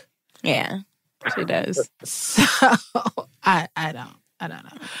cock. Yeah, she does. So I don't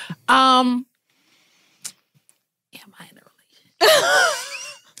know. Am I in a relationship?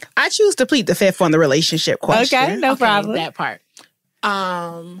 I choose to plead the fifth on the relationship question. Okay, no problem. That part.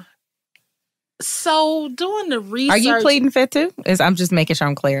 So doing the research. Are you pleading fifth too? I'm just making sure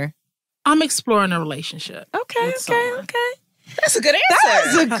I'm clear. I'm exploring a relationship. Okay. That's a good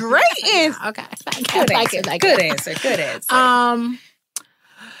answer. That's a great answer. Okay. Thank you. Good answer.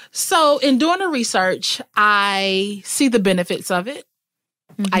 So in doing the research, I see the benefits of it.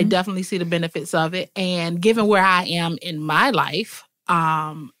 I definitely see the benefits of it. And given where I am in my life,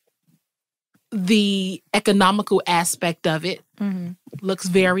 the economical aspect of it looks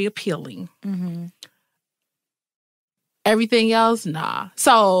very appealing. Everything else, nah.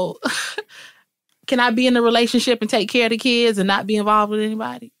 So can I be in a relationship and take care of the kids and not be involved with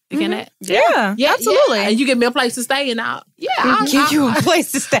anybody? Can that? Yeah, absolutely. Yeah. And you give me a place to stay and I'll give you a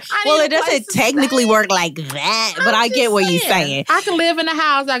place to stay. Well, it doesn't technically work like that, but I get what you're saying. I can live in the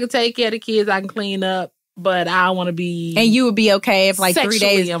house. I can take care of the kids. I can clean up. But I want to be. And you would be okay if like 3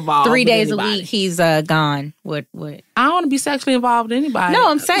 days involved 3 days a week he's gone. What? I don't want to be sexually involved with anybody. No,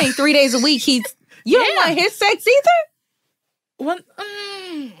 I'm saying 3 days a week he's. You don't want his sex either. What?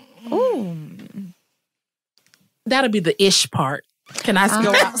 Ooh. That'll be the ish part. Can I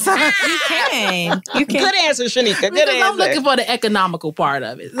go outside? You can. Good answer, Sheneka. Good answer. I'm looking for the economical part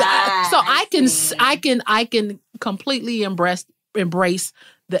of it. So I can completely embrace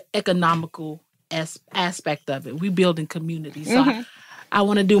the economical aspect of it. We building community. So I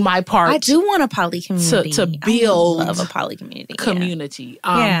want to do my part. I do want a poly community. To build a poly community.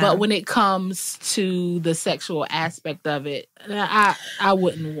 But when it comes to the sexual aspect of it, I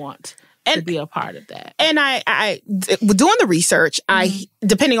wouldn't want to be a part of that. And I doing the research,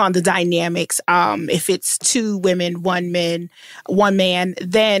 depending on the dynamics, if it's 2 women, 1 man,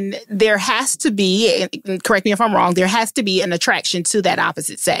 then there has to be, and correct me if I'm wrong, there has to be an attraction to that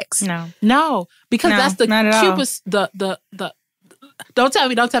opposite sex. No, because that's the cutest, the don't tell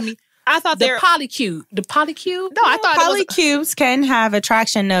me. I thought the polycube. The polycube? No, I thought polycubes can have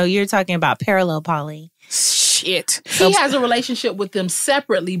attraction. No, you're talking about parallel poly. Shit. He has a relationship with them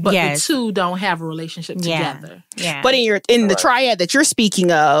separately, but the 2 don't have a relationship together. Yeah. But in the triad that you're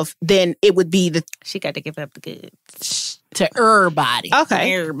speaking of, then it would be she got to give up the goods to everybody.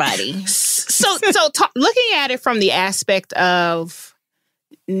 Okay. Everybody. So looking at it from the aspect of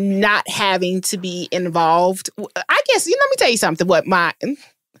not having to be involved, I guess, let me tell you something.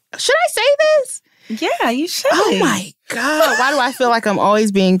 Should I say this? Yeah, you should. Oh my God. Why do I feel like I'm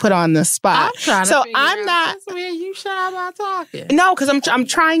always being put on the spot? I'm trying to figure out when you shy about talking. No, because I'm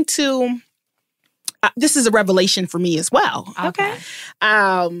trying to. This is a revelation for me as well. Okay.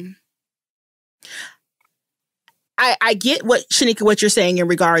 I get what Sheneka, what you're saying in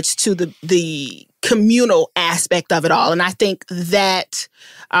regards to the communal aspect of it all, and I think that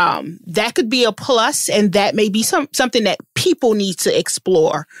that could be a plus, and that may be something that people need to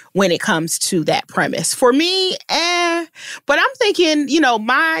explore when it comes to that premise. For me, but I'm thinking,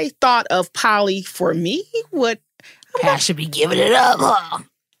 my thought of poly for me would. I should be giving it up,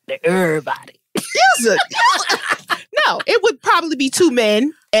 to everybody. No, it would probably be 2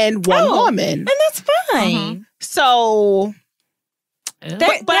 men and 1 woman, and that's fine. So.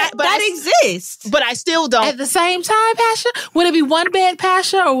 That exists. But I still don't. At the same time, Pasha? Would it be one bed,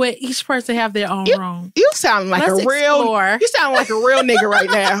 Pasha, or would each person have their own room? You sound like Let's a real explore. You sound like a real nigga right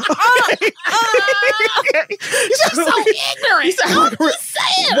now. You sound so ignorant. You sound like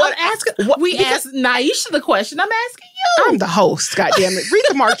we asked Niassa the question. I'm asking you. I'm the host, goddammit. Read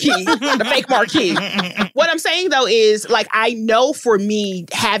the marquee. The fake marquee. What I'm saying though is, like, I know for me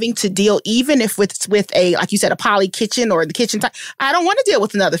having to deal, even if it's with a, like you said, a poly kitchen or the kitchen type, I don't want to deal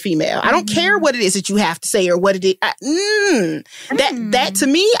with another female. I don't care what it is that you have to say or what it is. That to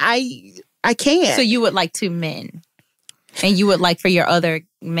me, I can't. So you would like 2 men, and you would like for your other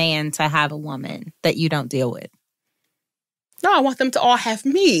man to have a woman that you don't deal with. No, I want them to all have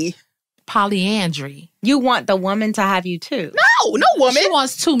me. Polyandry. You want the woman to have you too? No woman. She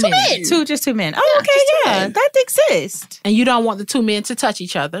wants 2 men. Just 2 men. Oh, okay, that exists. And you don't want the 2 men to touch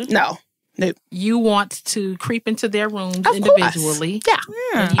each other. No. Nope. You want to creep into their rooms of individually. Course.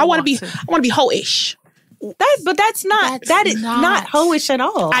 Yeah. I want to be ho-ish. That is not ho-ish at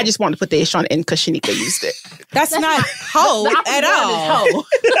all. I just wanted to put the ish on it because Sheneka used it. That's not ho at all.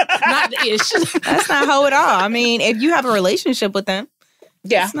 Not the ish. That's not ho at all. I mean, if you have a relationship with them,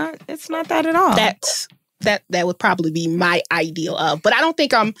 it's not that at all. That would probably be my ideal of. But I don't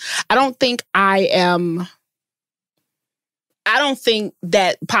think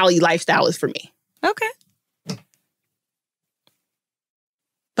that poly lifestyle is for me. Okay.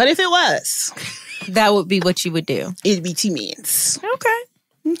 But if it was, that would be what you would do. It'd be 2 men's. Okay.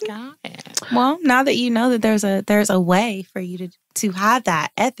 Got it. Well, now that you know that there's a way for you to have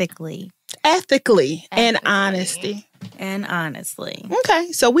that ethically and honesty. And honestly.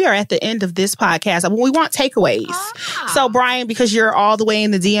 Okay, so we are at the end of this podcast. We want takeaways. So, Bryan, because you're all the way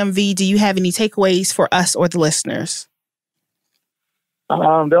in the DMV, do you have any takeaways for us or the listeners? The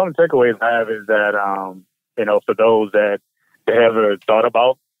only takeaways I have is that, for those that have ever thought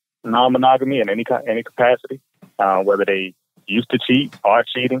about non-monogamy in any capacity, whether they used to cheat, are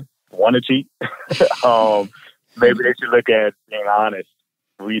cheating, want to cheat. Maybe they should look at being honest.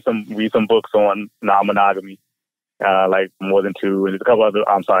 Read some books on non-monogamy, like More Than Two, and there's a couple other.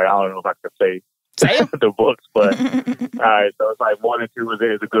 I'm sorry, I don't know if I could say the books, but all right. So it's like More Than Two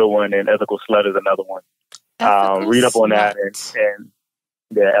is a good one, and Ethical Slut is another one. Read up on that, and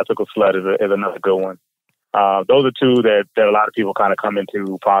yeah, Ethical Slut is another good one. Those are two that a lot of people kind of come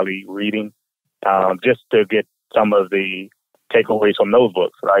into poly reading, just to get some of the takeaways from those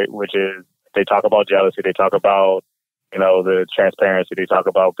books, right? Which is they talk about jealousy, they talk about the transparency, they talk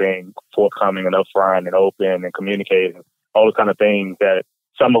about being forthcoming and upfront and open and communicating, all those kind of things that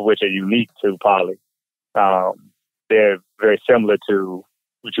some of which are unique to poly. They're very similar to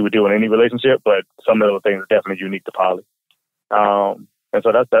what you would do in any relationship, but some of those things are definitely unique to poly. And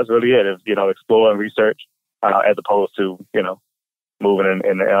so that's really it. Is, explore and research as opposed to moving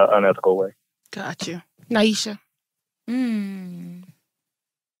in an unethical way. Got you, Niassa.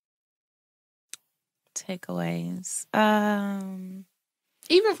 Takeaways.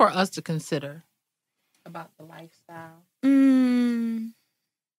 Even for us to consider about the lifestyle.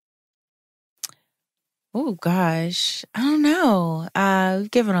 Oh gosh, I don't know.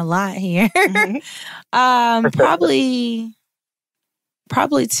 We've given a lot here. Probably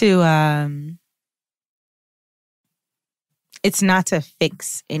to it's not to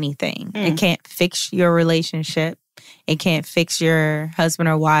fix anything. It can't fix your relationship. It can't fix your husband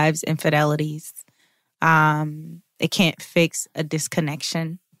or wife's infidelities. It can't fix a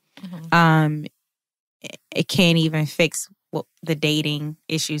disconnection. It can't even fix the dating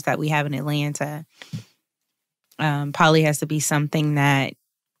issues that we have in Atlanta. Poly has to be something that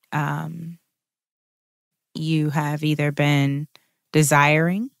you have either been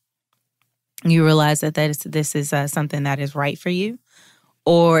desiring, you realize that this is something that is right for you,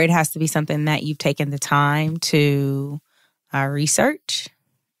 or it has to be something that you've taken the time to research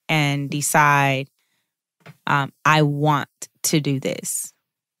and decide, I want to do this.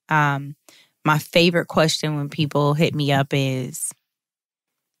 My favorite question when people hit me up is,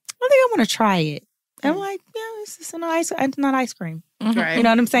 I think I want to try it. And I'm like, yeah, this is not ice cream. Right. You know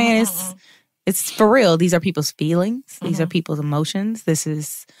what I'm saying? It's for real. These are people's feelings. These are people's emotions. This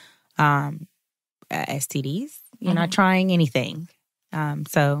is STDs. You're not trying anything.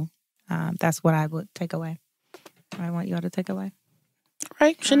 So that's what I would take away. I want you all to take away.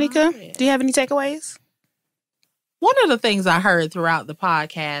 Right. Sheneka, do you have any takeaways? One of the things I heard throughout the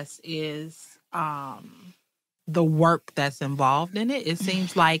podcast is the work that's involved in it. It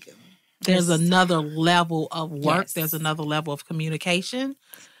seems like there's another level of work. Yes. There's another level of communication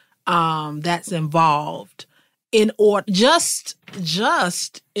that's involved in order just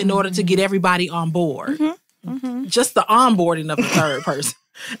in order to get everybody on board. Just the onboarding of the third person.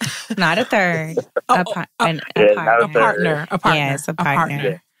 Not a third. A partner. Yes, a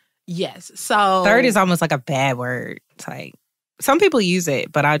partner. Yes. So third is almost like a bad word. It's like some people use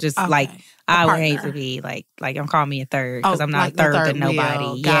it, but I just I would hate to be like I'm calling me a third because I'm not a third to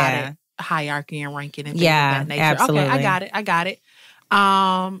nobody. It. Hierarchy and ranking and things of that nature. Absolutely. Okay, I got it.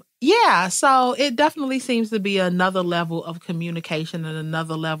 Yeah, so it definitely seems to be another level of communication and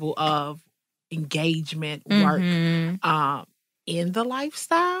another level of engagement work in the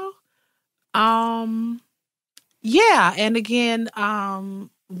lifestyle. Yeah, and again,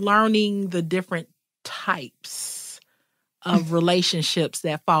 learning the different types of relationships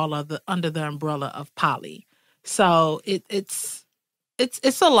that fall under the umbrella of poly. So it's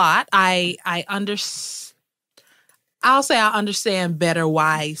a lot. I'll say I understand better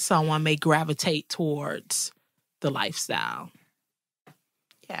why someone may gravitate towards the lifestyle.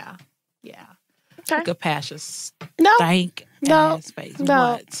 Yeah. Okay. Look at Pasha's No. face.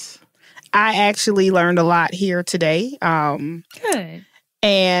 What? I actually learned a lot here today. Good.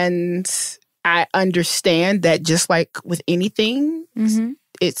 And I understand that just like with anything,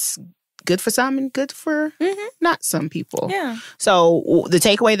 it's good for some and good for not some people. Yeah. So the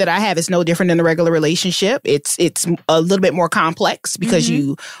takeaway that I have is no different than a regular relationship. It's a little bit more complex because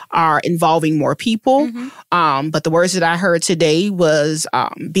you are involving more people. But the words that I heard today was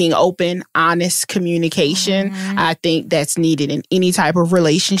being open, honest communication. I think that's needed in any type of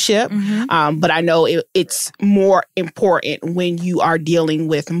relationship. But I know it's more important when you are dealing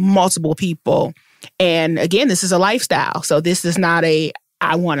with multiple people. And again, this is a lifestyle. So this is not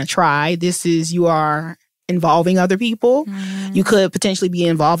I want to try. This is you are involving other people. You could potentially be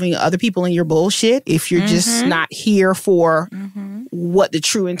involving other people in your bullshit if you're just not here for what the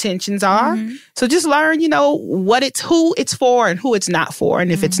true intentions are. So just learn, who it's for and who it's not for.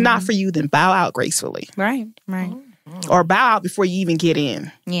 And if it's not for you, then bow out gracefully. Right. or bow out before you even get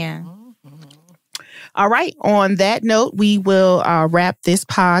in. Yeah. All right. On that note, we will wrap this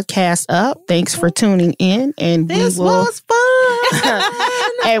podcast up. Thanks for tuning in, and This we will. was fun.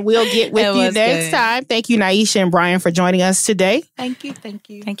 And we'll get with It you was next good. time. Thank you, Niassa and Bryan, for joining us today. Thank you. Thank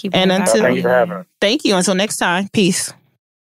you. Thank you. And both. until- Thank you for having me. Thank you. Until next time. Peace.